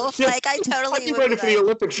myself. Like I totally. I'd be ready for the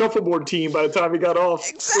Olympic shuffleboard team by the time we got off.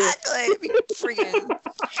 Exactly. Freaking.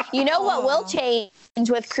 You know what will change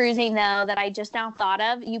with cruising though that I just now thought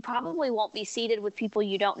of? You probably won't be seated with people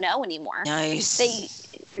you don't know anymore. Nice.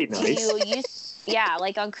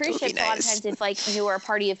 Like on cruise ships, a lot of times if like you are a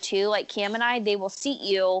party of two, like Cam and I, they will seat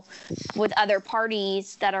you with other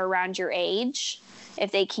parties that are around your age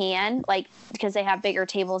if they can, like because they have bigger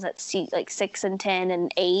tables that seat like 6 and 10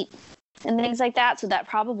 and 8 and things like that. So that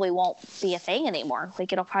probably won't be a thing anymore.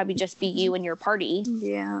 Like it'll probably just be you and your party.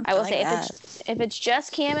 Yeah. I will say if it's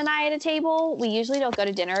just Cam and I at a table, we usually don't go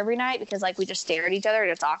to dinner every night because like we just stare at each other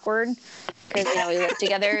and it's awkward because we live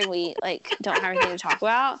together and we like don't have anything to talk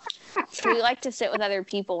about. So we like to sit with other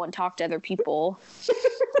people and talk to other people.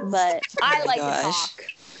 But I like to talk.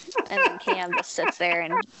 And then Cam just sits there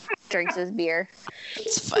and drinks his beer.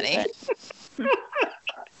 It's funny.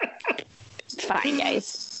 It's fine,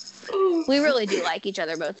 guys. We really do like each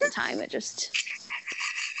other most of the time. It just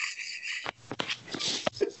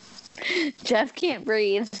Jeff can't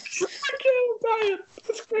breathe. I can't. I'm dying.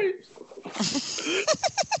 That's great.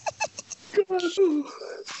 God.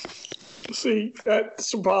 See,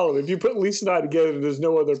 that's the problem. If you put Lisa and I together and there's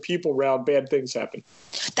no other people around, bad things happen.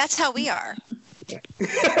 That's how we are.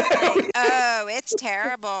 Oh, it's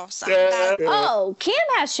terrible. Oh, Cam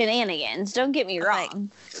has shenanigans. Don't get me Like-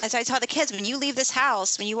 wrong. As I tell the kids, when you leave this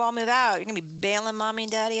house, when you all move out, you're gonna be bailing mommy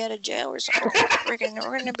and daddy out of jail or something. we're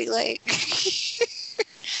gonna be like,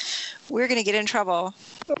 we're gonna get in trouble.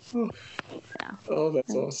 Oh,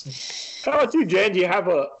 that's awesome. How about you, Jen? Do you have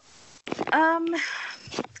a?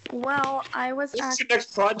 Well, I was What's your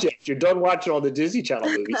next project? You're done watching all the Disney Channel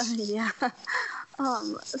movies. yeah.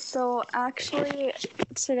 So actually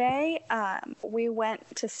today, we went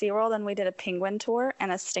to SeaWorld and we did a penguin tour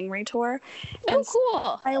and a stingray tour. Oh, And so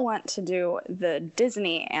cool. I want to do the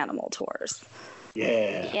Disney animal tours.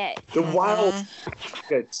 Yeah. Yeah. The wild.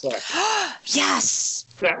 Good stuff. Yes.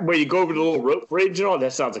 That where you go over the little rope bridge and all.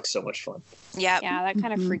 That sounds like so much fun. Yep. Yeah, that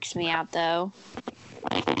kind of freaks me out, though.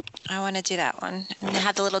 I want to do that one. And they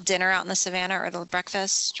have the little dinner out in the savannah or the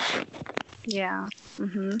breakfast. Yeah.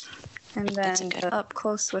 And That's then good. up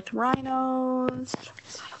close with rhinos.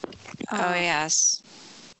 Oh yes.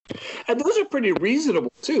 And those are pretty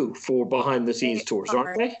reasonable too for behind the scenes tours,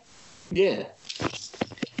 aren't they? Yeah.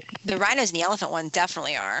 The rhinos and the elephant one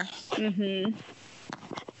definitely are. That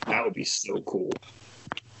would be so cool.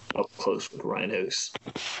 Up close with rhinos.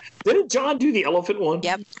 Didn't John do the elephant one?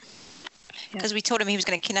 Yep. Because we told him he was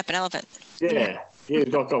going to kidnap an elephant. Yeah. He was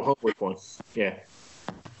going to come home with one. Yeah.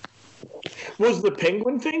 Was the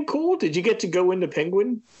penguin thing cool? Did you get to go into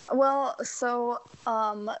penguin? Well, so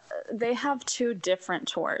they have two different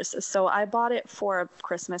tours. So I bought it for a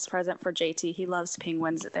Christmas present for JT. He loves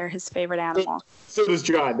penguins. They're his favorite animal. So does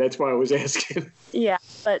John. That's why I was asking. Yeah,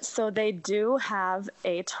 but so they do have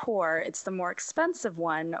a tour. It's the more expensive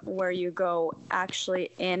one where you go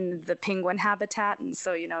actually in the penguin habitat. And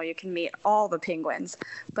so, you know, you can meet all the penguins.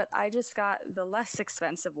 But I just got the less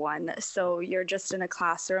expensive one. So you're just in a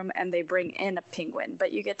classroom and they bring in a penguin,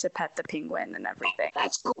 but you get to pet the penguin and everything.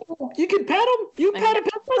 That's cool. You can pet him. You pet a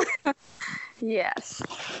penguin. Yes.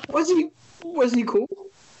 Was he cool?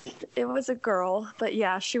 It was a girl, but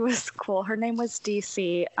yeah, she was cool. Her name was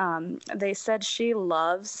DC. They said she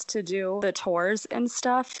loves to do the tours and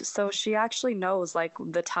stuff, so she actually knows like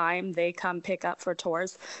the time they come pick up for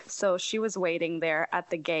tours. So she was waiting there at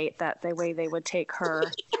the gate that the way they would take her.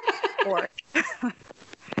 Or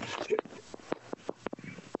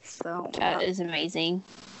so That is amazing.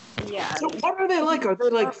 yeah, So what are they like? Are they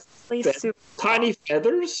like really fe- tiny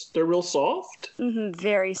feathers? They're real soft?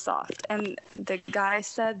 very soft. And the guy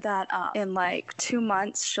said that in like 2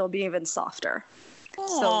 months she'll be even softer.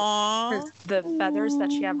 Aww. So the feathers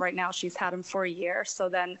that she have right now, she's had them for a year. So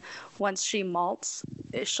then once she molts,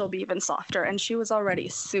 she'll be even softer. And she was already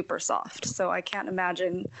super soft. So I can't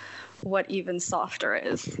imagine what even softer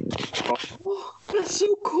is. Oh, that's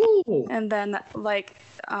so cool. And then like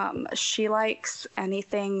she likes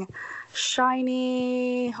anything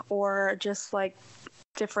shiny or just like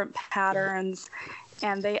different patterns.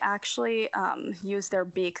 And they actually use their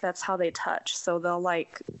beak. That's how they touch. So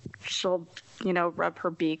she'll, you know, rub her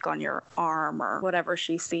beak on your arm or whatever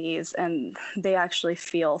she sees. And they actually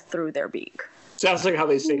feel through their beak. Sounds like how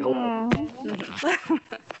they say hello.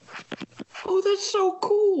 Oh, that's so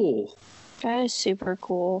cool. That is super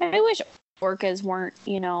cool. I wish orcas weren't,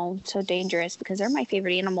 you know, so dangerous because they're my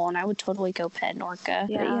favorite animal and I would totally go pet an orca.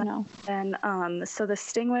 Yeah. But, you know. And so the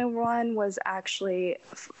stingray one was actually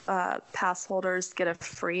pass holders get a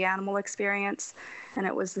free animal experience, and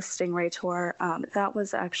it was the stingray tour. That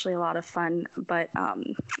was actually a lot of fun, but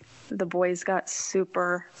the boys got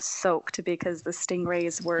super soaked because the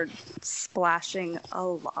stingrays were splashing a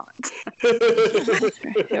lot.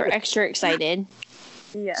 They were extra excited.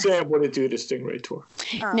 Yeah. Sam wouldn't do the stingray tour.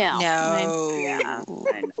 No. Yeah.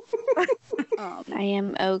 I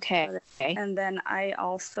am okay. And then I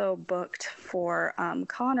also booked for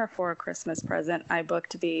Connor for a Christmas present. I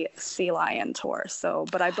booked the sea lion tour.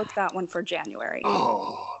 But I booked that one for January.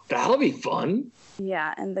 Oh, that'll be fun.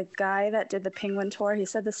 Yeah, and the guy that did the penguin tour, he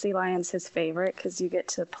said the sea lion's his favorite because you get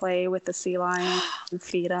to play with the sea lion and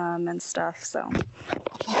feed them and stuff. So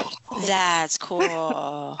That's cool.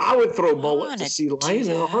 I would throw I mullet wanna to sea do lion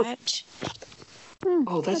in a heartbeat. that.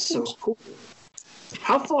 Oh, that's so cool.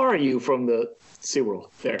 How far are you from the SeaWorld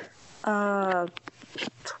there?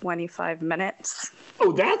 25 minutes.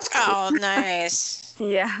 Oh, that's cool. Oh, nice.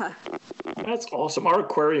 Yeah. That's awesome. Our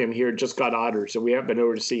aquarium here just got otters, so we haven't been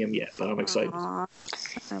over to see them yet, but I'm excited. Aw.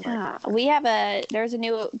 I like Yeah, there's a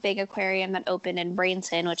new big aquarium that opened in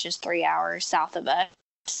Branson, which is 3 hours south of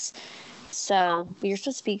us. So we were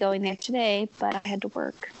supposed to be going there today, but I had to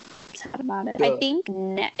work. Sad about it. Yeah. I think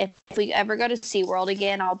if we ever go to SeaWorld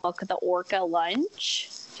again, I'll book the orca lunch.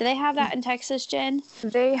 Do they have that in Texas, Jen?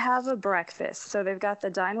 They have a breakfast. So they've got the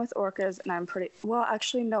Dine with Orcas, and well,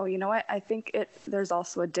 actually, no, you know what? I think there's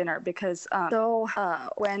also a dinner because,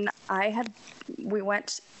 when we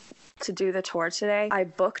went to do the tour today, I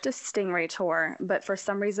booked a stingray tour, but for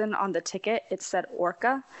some reason on the ticket it said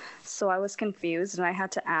orca, so I was confused and I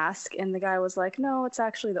had to ask, and the guy was like, no, it's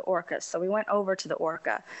actually the orca. So we went over to the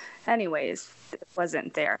orca. Anyways, it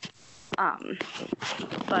wasn't there.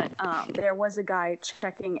 But there was a guy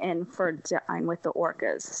checking in for Dine with the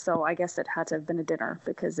Orcas, so I guess it had to have been a dinner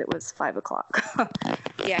because it was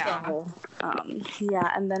 5:00. Yeah. So,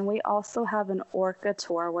 yeah, and then we also have an orca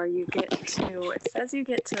tour where it says you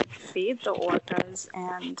get to feed the orcas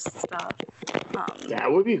and stuff.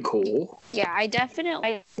 That would be cool. Yeah, I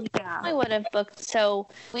definitely would have booked. So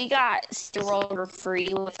we got SeaWorld for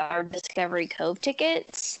free with our Discovery Cove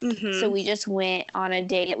tickets. Mm-hmm. So we just went on a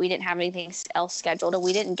day that we didn't have anything else scheduled, and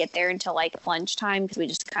we didn't get there until like lunchtime because we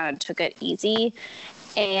just kind of took it easy.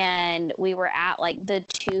 And we were at like the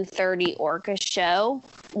 2:30 orca show.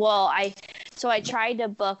 Well, I tried to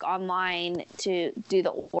book online to do the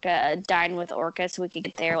orca Dine with Orca so we could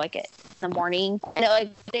get there like in the morning, and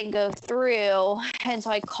it didn't go through. And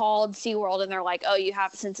so I called SeaWorld, and they're like, oh,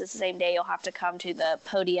 since it's the same day, you'll have to come to the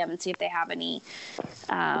podium and see if they have any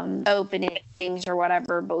openings or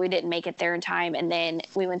whatever. But we didn't make it there in time, and then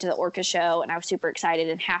we went to the orca show, and I was super excited.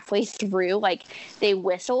 And halfway through, they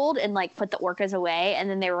whistled and put the orcas away, and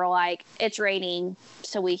then they were like, it's raining,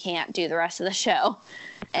 so we can't do the rest of the show.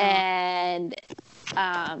 And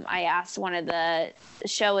I asked one of the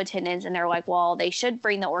show attendants, and they're like, well, they should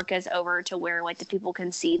bring the orcas over to where the people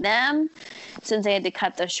can see them, since they had to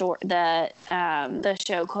cut the show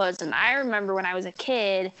closed. And I remember when I was a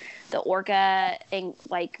kid, the orca and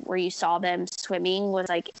where you saw them swimming was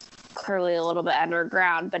clearly a little bit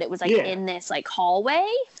underground, but it was in this hallway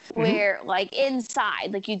where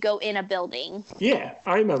inside, you go in a building. Yeah,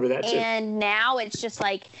 I remember that too. And now it's just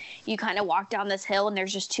you kind of walk down this hill and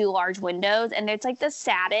there's just two large windows, and it's the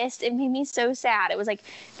saddest. It made me so sad. It was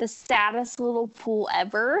the saddest little pool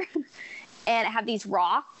ever. And it had these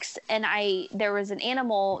rocks, and there was an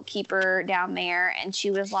animal keeper down there, and she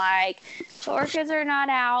was like, the orcas are not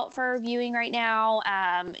out for viewing right now.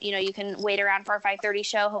 You can wait around for our 5:30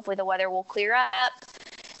 show. Hopefully the weather will clear up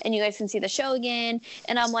and you guys can see the show again.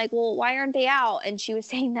 And I'm like, well, why aren't they out? And she was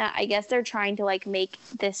saying that I guess they're trying to make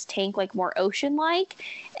this tank more ocean-like,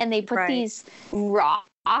 and they put these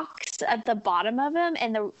rocks at the bottom of them,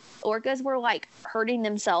 and the orcas were hurting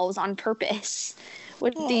themselves on purpose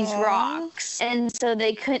with these rocks. And so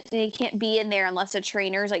they can't be in there unless a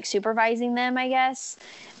trainer's supervising them, I guess.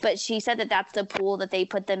 But she said that that's the pool that they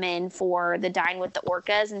put them in for the Dine with the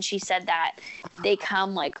Orcas, and she said that they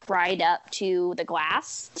come right up to the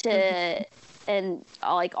glass and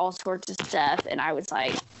all sorts of stuff. And I was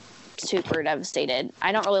super devastated.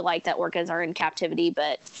 I don't really like that orcas are in captivity,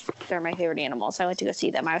 but they're my favorite animals, so I went to go see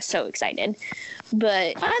them. I was so excited.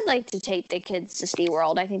 But I'd like to take the kids to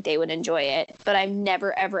SeaWorld. I think they would enjoy it. But I'm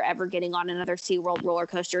never, ever, ever getting on another SeaWorld roller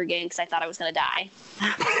coaster again because I thought I was going to die.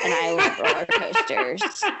 And I love roller coasters.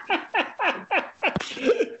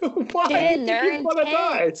 Why? Jen, they're you want to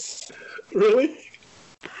die? Really?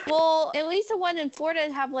 Well, at least the one in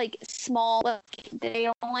Florida have small, they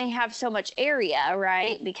only have so much area,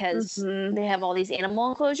 right? Because they have all these animal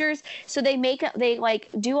enclosures. So they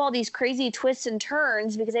do all these crazy twists and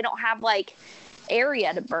turns because they don't have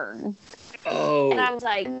area to burn. Oh. And I was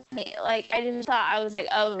I just thought,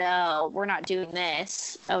 oh no, we're not doing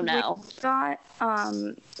this. Oh no.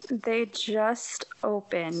 They just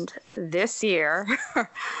opened this year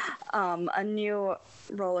a new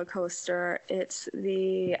roller coaster.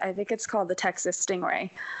 I think it's called the Texas Stingray.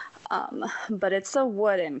 But it's a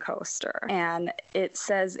wooden coaster, and it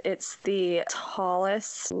says it's the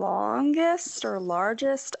tallest, longest, or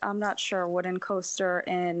largest, I'm not sure, wooden coaster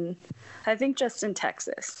I think just in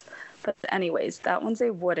Texas. But anyways, that one's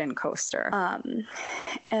a wooden coaster.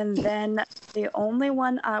 And then the only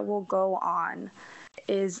one I will go on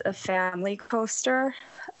is a family coaster,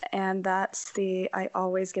 and that's I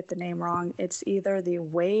always get the name wrong. It's either the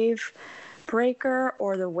Wave Breaker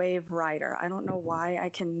or the Wave Rider. I don't know why. I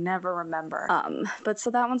can never remember. But so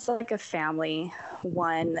that one's a family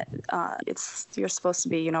one. You're supposed to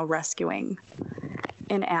be, rescuing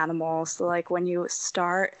an animal. So when you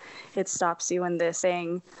start, it stops you in this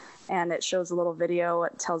thing, and it shows a little video.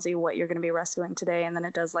 It tells you what you're going to be rescuing today, and then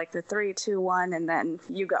it does the 3, 2, 1, and then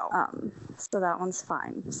you go. So that one's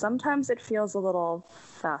fine. Sometimes it feels a little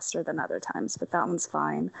faster than other times, but that one's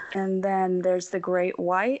fine. And then there's the Great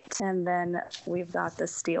White, and then we've got the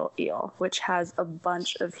Steel Eel, which has a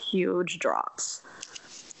bunch of huge drops.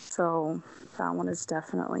 So that one is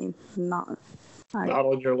definitely not. Not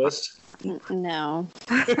on your list? No.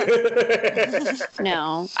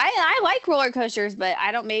 No. I like roller coasters, but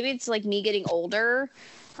I don't, maybe it's like me getting older.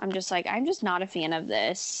 I'm just not a fan of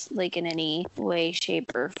this, like in any way,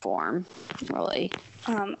 shape, or form, really.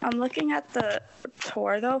 I'm looking at the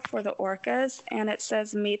tour though for the orcas, and it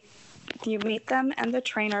says you meet them and the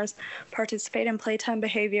trainers, participate in playtime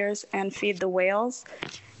behaviors, and feed the whales,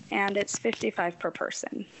 and it's $55 per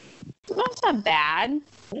person. That's not bad.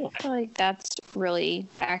 I feel like that's really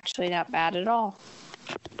actually not bad at all.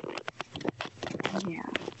 Yeah.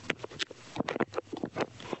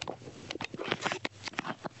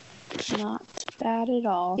 Not bad at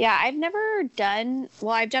all. Yeah, I've done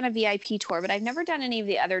a VIP tour, but I've never done any of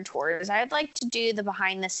the other tours. I'd like to do the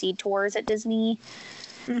behind the scene tours at Disney.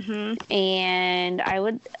 Mm-hmm. And I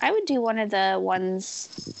would do one of the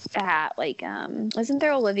ones at like isn't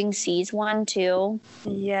there a Living Seas one too?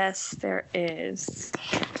 Yes, there is.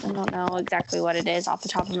 I don't know exactly what it is off the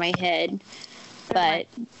top of my head, but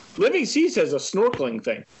Living Seas has a snorkeling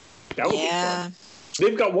thing. That would be fun.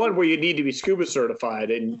 They've got one where you need to be scuba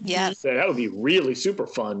certified, and that would be really super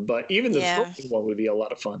fun. But even the snorkeling one would be a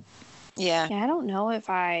lot of fun. Yeah, I don't know if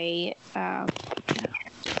I.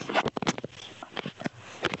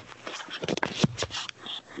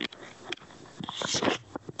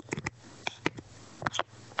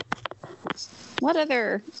 What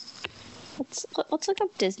other? Let's look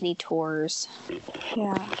up Disney tours.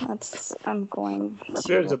 Yeah, I'm going.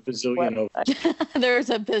 There's a bazillion of them. There's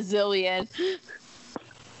a bazillion.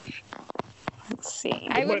 Let's see.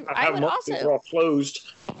 I would also. They're all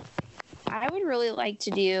closed. I would really like to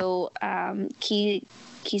do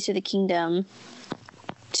Keys to the Kingdom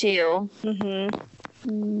too.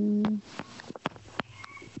 Mm-hmm.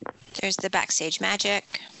 There's the Backstage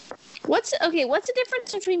Magic. What's the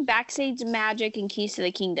difference between Backstage Magic and Keys to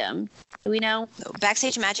the Kingdom? Do we know?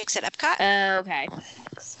 Backstage Magic's at Epcot. Okay.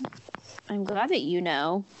 I'm glad that you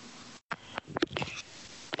know.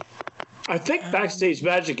 I think Backstage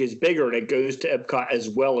Magic is bigger and it goes to Epcot as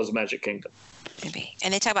well as Magic Kingdom. Maybe.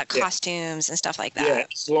 And they talk about costumes and stuff like that. Yeah,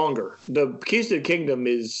 it's longer. The Keys to the Kingdom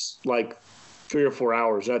is like 3 or 4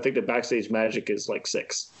 hours. And I think the Backstage Magic is like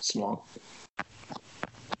 6. It's long.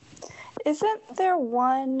 Isn't there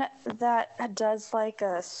one that does like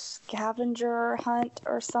a scavenger hunt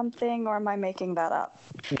or something, or am I making that up?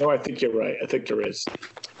 No, I think you're right. I think there is.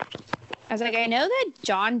 I was like, I know that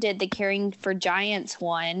John did the Caring for Giants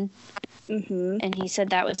one, and he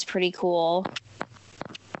said that was pretty cool.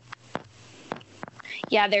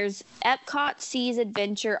 Yeah, there's Epcot Seas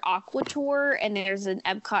Adventure Aqua Tour, and there's an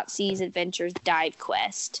Epcot Seas Adventures Dive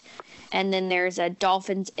Quest. And then there's a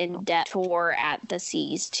Dolphins In Depth tour at the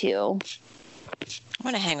Seas, too. I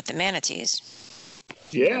want to hang with the manatees.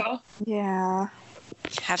 Yeah. Yeah.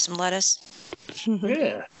 Have some lettuce.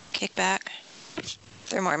 Yeah. Kick back.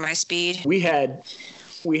 They're more my speed. We had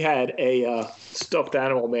a stuffed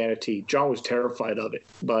animal manatee. John was terrified of it,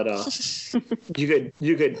 but you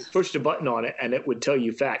could push the button on it and it would tell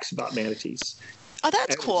you facts about manatees. Oh,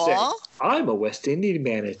 that's cool. Say, I'm a West Indian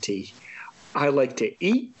manatee. I like to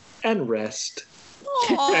eat and rest.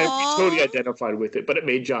 Aww. And we totally identified with it, but it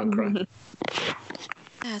made John cry.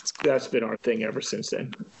 That's cool. That's been our thing ever since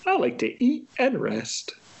then. I like to eat and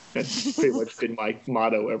rest. That's pretty much been my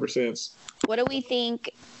motto ever since. What do we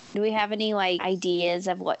think? Do we have any like ideas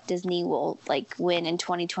of what Disney will like when in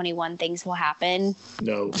 2021 things will happen?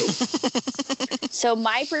 No. So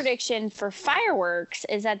my prediction for fireworks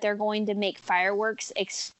is that they're going to make fireworks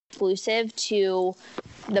exclusive to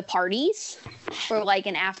the parties for like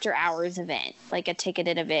an after hours event, like a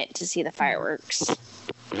ticketed event to see the fireworks.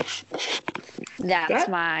 That's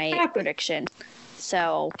my prediction.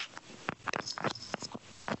 So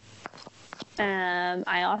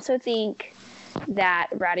I also think that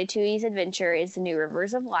Ratatouille's Adventure is the New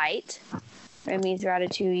Rivers of Light. Remy's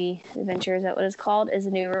Ratatouille Adventure, is that what it's called? Is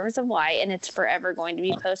the New Rivers of Light, and it's forever going to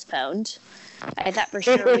be postponed. I thought for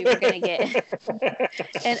sure we were going to get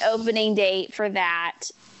an opening date for that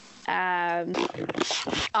on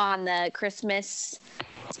the Christmas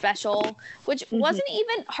special, which wasn't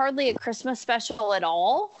even hardly a Christmas special at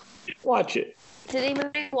all. Watch it. Did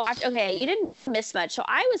anybody watch? Okay, you didn't miss much. So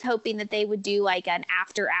I was hoping that they would do like an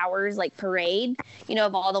after hours like parade,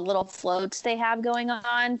 of all the little floats they have going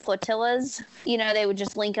on, flotillas. They would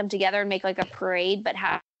just link them together and make like a parade, but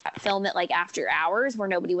film it like after hours where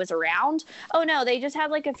nobody was around. Oh no, they just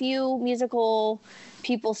had like a few musical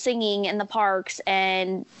people singing in the parks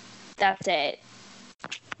and that's it.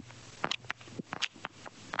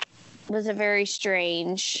 It was a very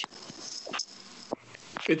strange.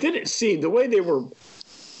 It didn't seem the way they were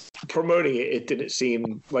promoting it, it didn't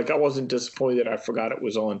seem like I wasn't disappointed. I forgot it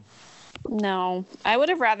was on. No, I would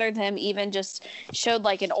have rather them even just showed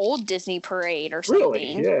like an old Disney parade or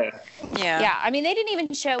something. Really? Yeah. Yeah. I mean, they didn't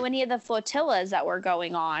even show any of the flotillas that were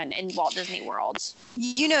going on in Walt Disney World.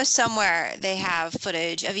 Somewhere they have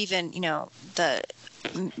footage of even, the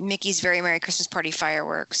Mickey's Very Merry Christmas Party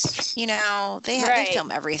fireworks. They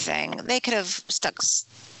film everything. They could have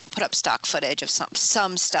put up stock footage of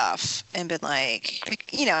some stuff and been like,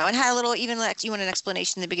 and had a little, even like, you want an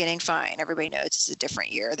explanation in the beginning, fine. Everybody knows it's a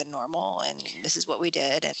different year than normal and this is what we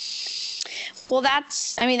did. And well,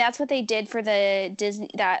 that's what they did for the Disney,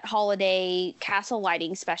 that holiday castle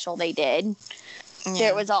lighting special they did. Yeah.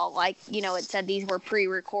 It was all like, it said these were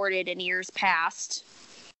pre-recorded in years past.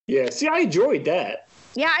 Yeah, see, I enjoyed that.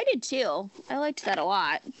 Yeah, I did too. I liked that a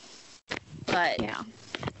lot. But yeah.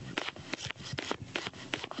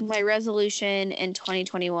 My resolution in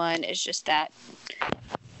 2021 is just that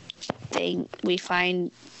we find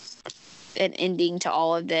an ending to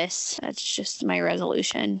all of this. That's just my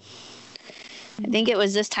resolution. I think it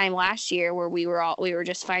was this time last year where we were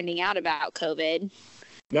just finding out about COVID.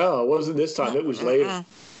 No, it wasn't this time. It was later.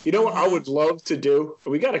 You know what I would love to do?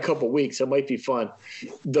 We got a couple weeks. It might be fun.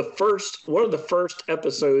 One of the first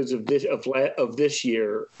episodes of this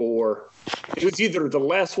year, or it was either the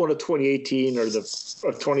last one of 2018 or of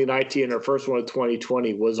 2019 or first one of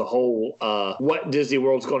 2020, was a whole what Disney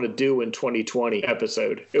World's going to do in 2020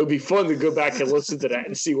 episode. It would be fun to go back and listen to that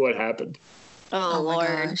and see what happened. Oh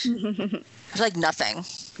Lord. It's like nothing.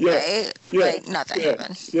 Yeah. Right? Yeah. Like nothing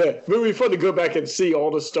happened. Yeah. It would be fun to go back and see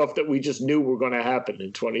all the stuff that we just knew were going to happen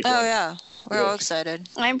in 2020. Oh, yeah. We're all excited.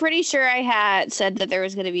 I'm pretty sure I had said that there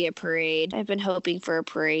was going to be a parade. I've been hoping for a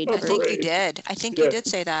parade. I think you did. I think you did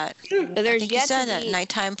say that. Yeah. There's yet to be that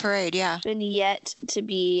nighttime parade, yeah. Been yet to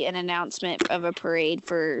be an announcement of a parade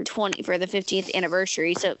for the 15th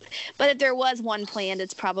anniversary. So, but if there was one planned,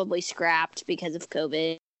 it's probably scrapped because of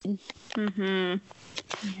COVID. Mm-hmm.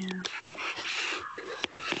 Yeah.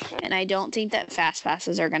 And I don't think that fast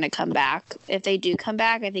passes are going to come back. If they do come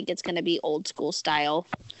back, I think it's going to be old school style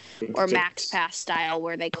or max pass style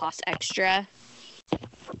where they cost extra.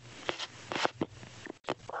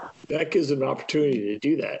 That gives them an opportunity to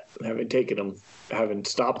do that, having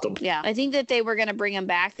stopped them. Yeah, I think that they were going to bring them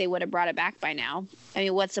back. They would have brought it back by now. I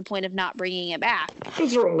mean, what's the point of not bringing it back?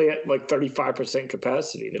 Those are only at like 35%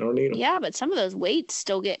 capacity. They don't need them. Yeah, but some of those waits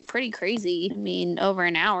still get pretty crazy. I mean, over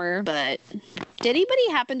an hour. But did anybody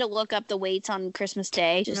happen to look up the waits on Christmas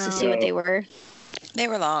Day just to see what they were? They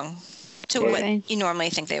were long. To what you normally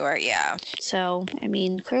think they were, yeah. So, I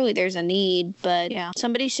mean, clearly there's a need, but yeah.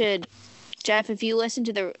 Somebody should, Jeff, if you listen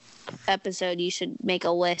to the episode, you should make a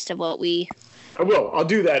list of what we... I will. I'll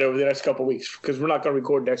do that over the next couple of weeks because we're not going to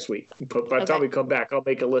record next week. But by the time we come back, I'll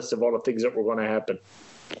make a list of all the things that were going to happen.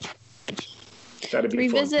 That'd be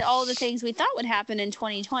revisit fun. all the things we thought would happen in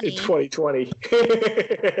 2020. In 2020. See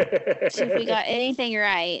if we got anything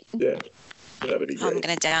right. Yeah. That'd be great. I'm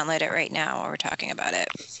going to download it right now while we're talking about it.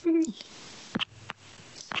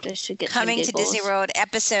 This should get Coming to Disney World,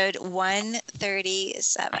 episode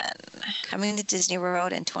 137. Coming to Disney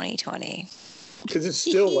World in 2020. Because it's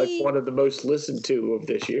still like one of the most listened to of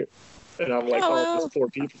this year. And I'm like, those poor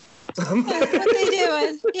people. What they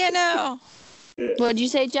doing? Yeah. What'd you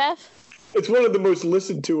say, Jeff? It's one of the most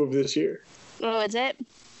listened to of this year. Oh, is it?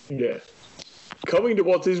 Yeah. Coming to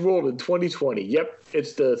Walt Disney World in 2020. Yep,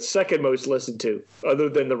 it's the second most listened to, other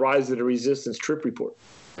than the Rise of the Resistance Trip Report.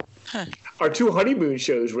 Huh. Our 2 honeymoon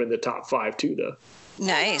shows were in the top 5 too, though.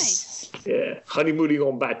 Nice. Yeah, Honeymooning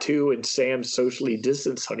on Batuu and Sam's Socially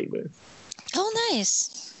Distanced Honeymoon. Oh,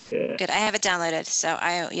 nice. Yeah. Good. I have it downloaded, so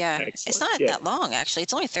Excellent. It's not that long actually.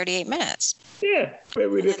 It's only 38 minutes. Yeah, maybe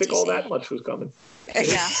we didn't think all that much was coming.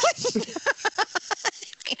 Yeah.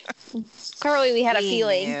 Clearly, we had a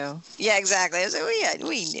feeling. Knew. Yeah, exactly. So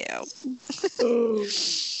we knew. Oh.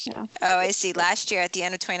 Yeah. Oh, I see. Last year, at the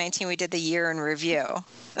end of 2019, we did the year in review.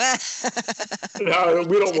 No,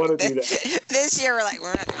 we don't want to do that. This year, we're like,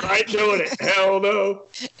 we're not I ain't doing it. Hell no.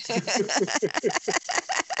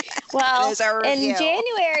 Well, in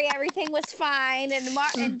January, everything was fine. And in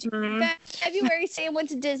February, Sam went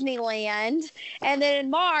to Disneyland. And then in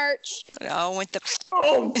March... went to...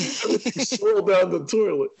 Oh, swirl down the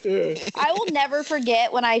toilet. Yeah. I will never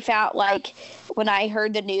forget when I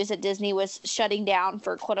heard the news that Disney was shutting down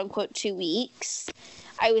for quote-unquote 2 weeks.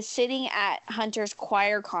 I was sitting at Hunter's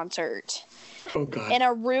choir concert. Oh, God. In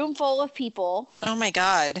a room full of people. Oh, my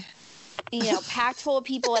God. packed full of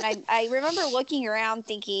people. And I remember looking around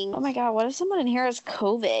thinking, oh my God, what if someone in here has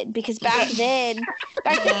COVID? Because back then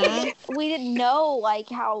we didn't know like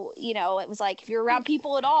how, it was like if you're around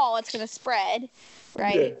people at all, it's going to spread.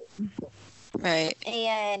 Right. Yeah. Right.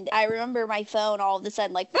 And I remember my phone all of a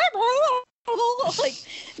sudden like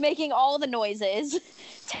making all the noises,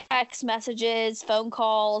 text messages, phone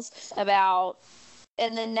calls about.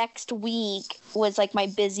 And the next week was like my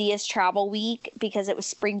busiest travel week because it was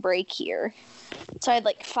spring break here. So I had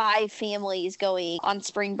like 5 families going on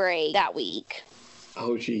spring break that week.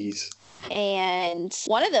 Oh, geez. And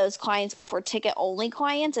one of those clients were ticket only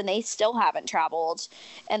clients, and they still haven't traveled,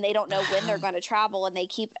 and they don't know when they're going to travel. And they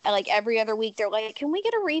keep like every other week they're like, can we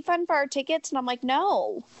get a refund for our tickets? And I'm like,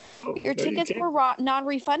 no, your tickets were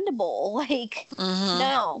non-refundable. Like,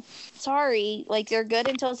 no, sorry. Like they're good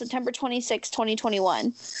until September 26,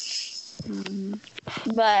 2021.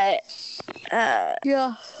 But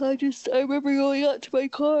yeah, I remember going out to my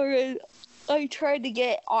car and I tried to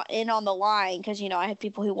get in on the line because, I had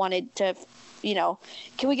people who wanted to,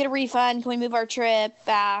 can we get a refund? Can we move our trip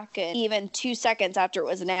back? And even 2 seconds after it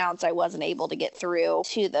was announced, I wasn't able to get through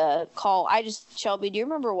to the call. Shelby, do you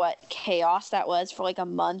remember what chaos that was for like a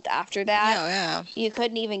month after that? Oh, yeah. You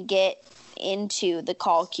couldn't even get into the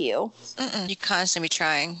call queue. You constantly be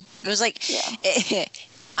trying. It was like... Yeah.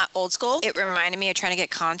 Old school. It reminded me of trying to get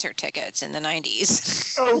concert tickets in the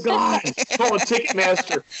 90s. Oh, God. Call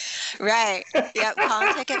Ticketmaster. Right. Yep. Call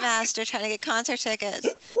Ticketmaster, trying to get concert tickets.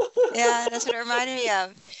 Yeah, that's what it reminded me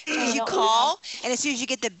of. You call, and as soon as you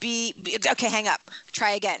get the beep, okay, hang up.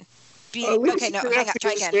 Try again. Beep. Okay, no, hang up.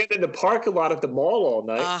 Try again. Stand in the parking lot at the mall all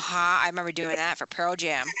night. I remember doing that for Pearl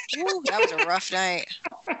Jam. Woo, that was a rough night.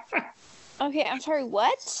 Okay, I'm sorry,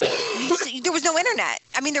 what? There was no internet.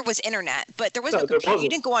 I mean, there was internet, but there was no computer. You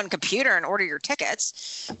didn't go on a computer and order your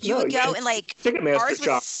tickets. You would go and like Ticketmaster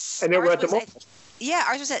shop, and they were at the mall. Yeah,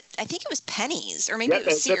 ours was at, I think it was Penny's, or maybe it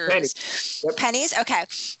was Sears. Penny's, okay.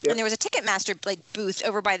 Yep. And there was a Ticketmaster like booth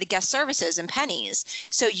over by the guest services in Penny's.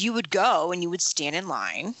 So you would go and you would stand in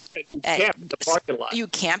line. Camp in the parking lot. You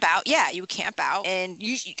camp out. Yeah, you would camp out. And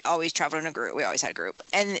you always traveled in a group. We always had a group.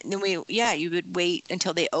 And then you would wait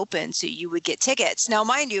until they opened so you would get tickets. Now,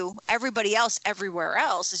 mind you, everybody else everywhere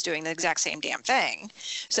else is doing the exact same damn thing.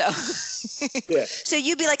 So, so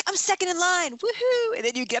you'd be like, I'm second in line. Woohoo. And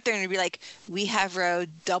then you get up there and you'd be like, we have row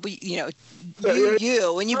W, you,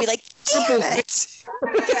 and you'd be like, damn it.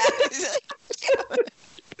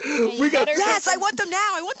 Yes, I want them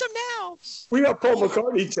now. We got Paul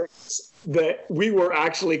McCartney tickets that we were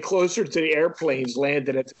actually closer to the airplanes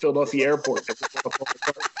landing at the Philadelphia airport than we were Paul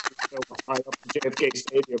McCartney so high up in JFK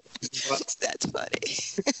Stadium. That's funny.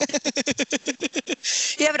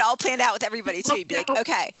 You have it all planned out with everybody too. You'd be like,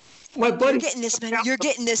 okay, my buddy, you're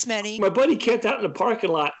getting this many. My buddy camped out in the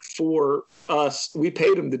parking lot for us. We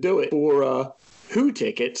paid him to do it for Who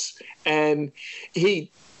tickets, and he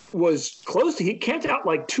was close to. He camped out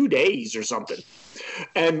like 2 days or something,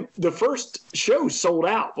 and the first show sold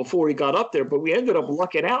out before he got up there. But we ended up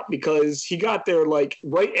lucking out because he got there like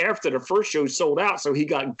right after the first show sold out, so he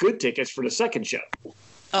got good tickets for the second show.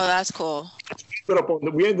 Oh, that's cool.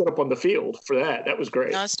 We ended up on the field for that. That was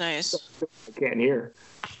great. That's nice. I can't hear.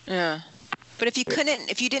 Yeah. But if you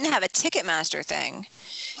didn't have a Ticketmaster thing,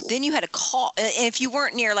 then you had to call. And if you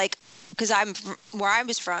weren't near, like, because where I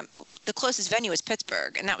was from, the closest venue was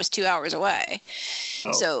Pittsburgh, and that was 2 hours away.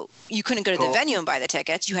 Oh. So you couldn't go to the venue and buy the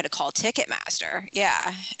tickets. You had to call Ticketmaster.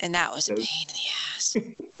 Yeah. And that was a pain in the ass.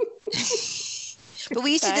 But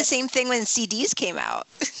we used to do the same thing when CDs came out.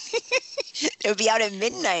 It would be out at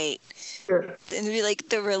midnight. Sure. And it'd be like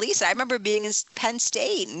the release. I remember being in Penn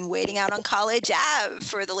State and waiting out on College Ave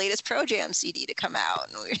for the latest Pro Jam CD to come out.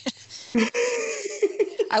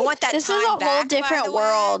 I want that. This time is a whole different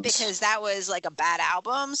world because that was like a bad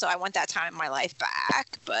album. So I want that time in my life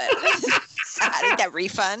back. But I didn't get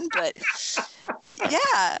refund. But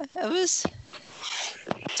yeah, that's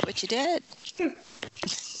what you did.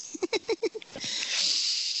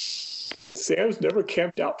 Sam's never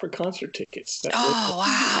camped out for concert tickets.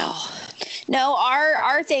 Wow. No,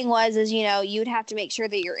 our thing was you'd have to make sure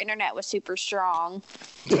that your internet was super strong,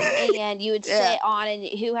 and you would sit on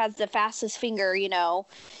and who has the fastest finger,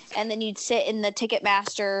 and then you'd sit in the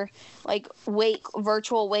Ticketmaster like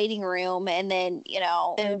virtual waiting room, and then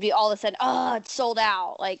it would be all of a sudden, it's sold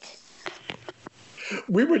out, like.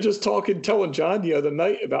 We were just telling John the other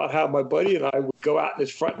night about how my buddy and I would go out in his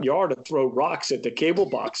front yard and throw rocks at the cable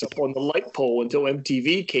box up on the light pole until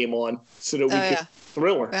MTV came on so that we could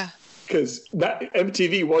Thriller. Yeah. because that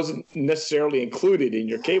MTV wasn't necessarily included in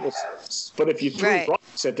your cable service. But if you threw Right.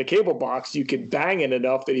 rocks at the cable box, you could bang it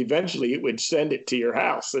enough that eventually it would send it to your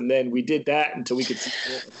house. And then we did that until we could see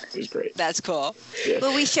it. It was great. That's cool. Yeah.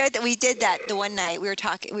 Well, we did that the one night we were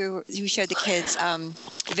talking. We showed the kids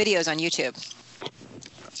videos on YouTube,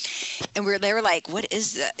 and they were like, "What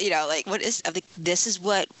is that? You know, like what is this is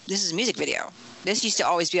a music video. This used to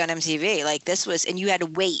always be on MTV. Like this was, and you had to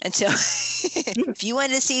wait until if you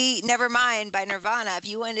wanted to see Nevermind by Nirvana, if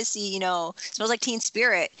you wanted to see, Smells Like Teen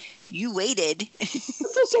Spirit, you waited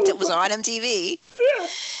until it was on MTV. Yeah.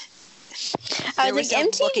 I was like,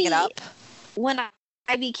 MTV. Looking it up. When I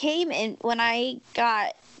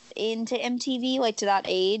got into MTV, like to that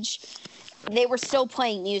age, they were still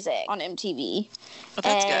playing music on MTV. Well,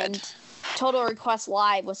 that's and good. Total Request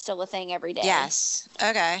Live was still a thing every day. Yes.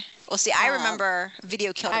 Okay. Well, see, I remember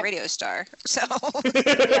Video Killed a Radio Star. So.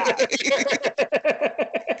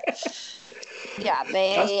 Yeah,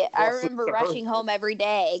 I remember rushing home every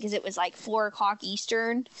day because it was like 4:00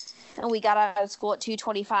 Eastern, and we got out of school at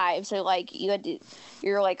 2:25. So like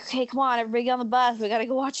you're like, okay, come on, everybody get on the bus. We got to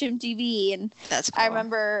go watch MTV. And That's cool. I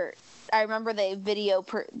remember the video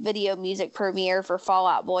music premiere for Fall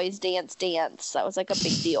Out Boy's Dance Dance. That was like a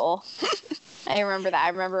big deal. I remember that. I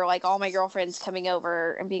remember like all my girlfriends coming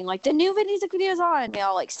over and being like, the new music video's on. We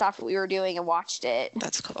all like stopped what we were doing and watched it.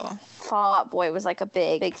 That's cool. Fall Out Boy was like a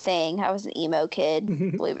big thing. I was an emo kid,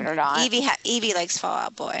 believe it or not. Evie likes Fall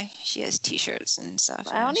Out Boy. She has T-shirts and stuff.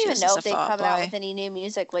 I don't even know if they've come out with any new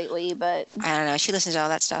music lately, but I don't know. She listens to all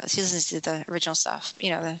that stuff. She listens to the original stuff,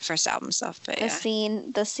 the first album stuff. But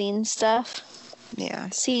the scene stuff. Yeah.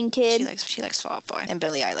 Scene kid. She likes Fall Out Boy and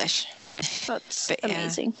Billie Eilish. That's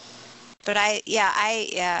amazing. But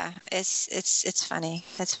it's funny.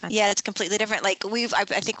 It's funny. Yeah, it's completely different. Like I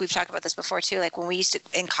think we've talked about this before too. Like when we used to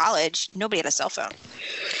in college, nobody had a cell phone.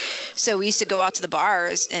 So we used to go out to the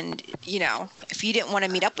bars and, if you didn't want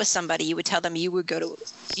to meet up with somebody, you would tell them we were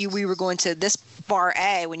going to this bar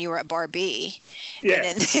A when you were at bar B. Yeah.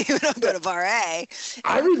 And then they would go to bar A.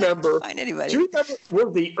 I remember. Find anybody. Do you remember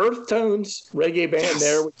were the Earth Tones reggae band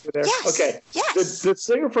there? When you were there? Yes. Okay. Yes. The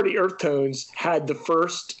singer for the Earth Tones had the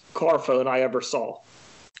first car phone I ever saw.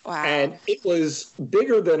 Wow. And it was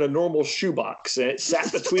bigger than a normal shoebox, and it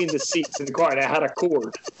sat between the seats in the car, and it had a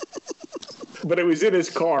cord. But it was in his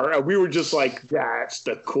car, and we were just like, that's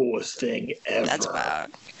the coolest thing ever. That's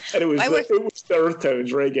wild. And it was the Earth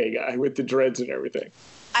Tones reggae guy with the dreads and everything.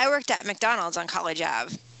 I worked at McDonald's on College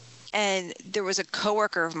Ave, and there was a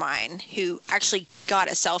coworker of mine who actually got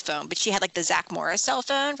a cell phone, but she had like the Zach Morris cell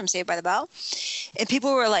phone from Saved by the Bell. And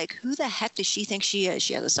people were like, who the heck does she think she is?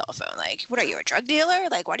 She has a cell phone. Like, what are you, a drug dealer?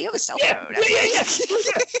 Like, why do you have a cell phone? Yeah.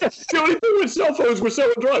 The only thing with cell phones were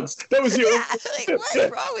selling drugs. That was the only like, what's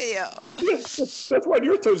wrong with you? Yeah, that's why the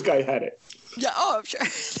Earth Tones guy had it. Yeah, I'm sure.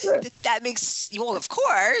 Yeah. That makes, well, of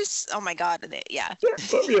course. Oh my God. Yeah. We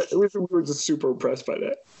were just super impressed by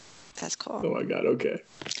that. That's cool. Oh my God. Okay.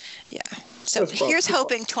 Yeah. So here's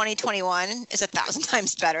hoping 2021 is 1,000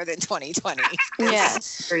 times better than 2020.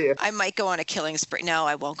 Yes. I might go on a killing spree. No,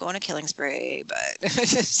 I won't go on a killing spree, but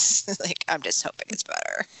I'm just hoping it's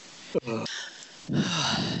better.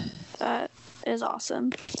 That is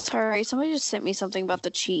awesome. Sorry, somebody just sent me something about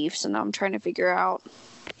the Chiefs, and now I'm trying to figure out.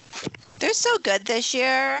 They're so good this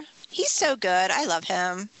year. He's so good. I love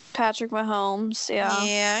him. Patrick Mahomes, yeah.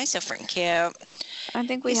 Yeah, he's so freaking cute. I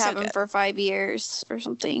think we have him for 5 years or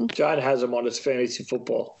something. John has him on his fantasy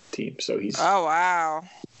football team, so he's. Oh, wow.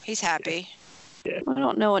 He's happy. Yeah. I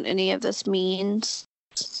don't know what any of this means.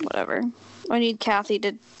 Whatever. I need Kathy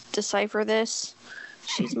to decipher this.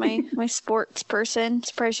 She's my sports person.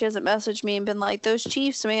 Surprised she hasn't messaged me and been like, those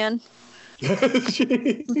Chiefs, man.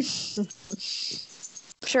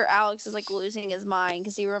 I'm sure Alex is like losing his mind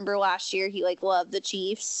because you remember last year he like loved the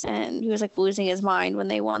Chiefs and he was like losing his mind when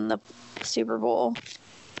they won the Super Bowl.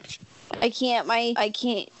 I can't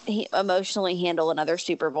emotionally handle another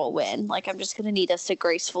Super Bowl win. Like I'm just gonna need us to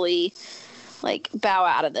gracefully like bow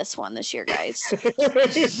out of this one this year, guys.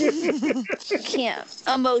 Can't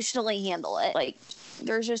emotionally handle it. Like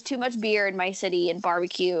there's just too much beer in my city and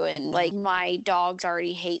barbecue, and like my dogs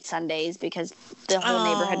already hate Sundays because the whole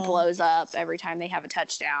neighborhood blows up every time they have a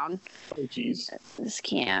touchdown. Oh jeez.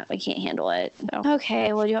 I can't handle it. So.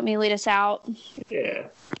 Okay, well, do you want me to lead us out? Yeah.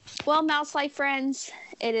 Well, Mouse Life friends,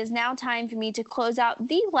 it is now time for me to close out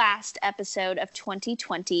the last episode of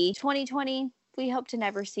 2020. 2020, we hope to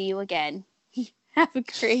never see you again. Have a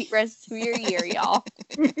great rest of your year, y'all.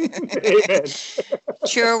 Amen.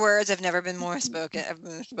 Truer words have never been more spoken.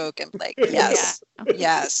 Like, yes. Yeah.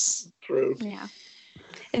 Yes. True. Yeah.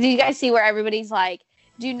 And do you guys see where everybody's like,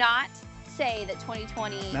 do not say that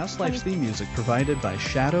 2020. Mouse Life's theme music provided by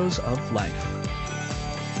Shadows of Life.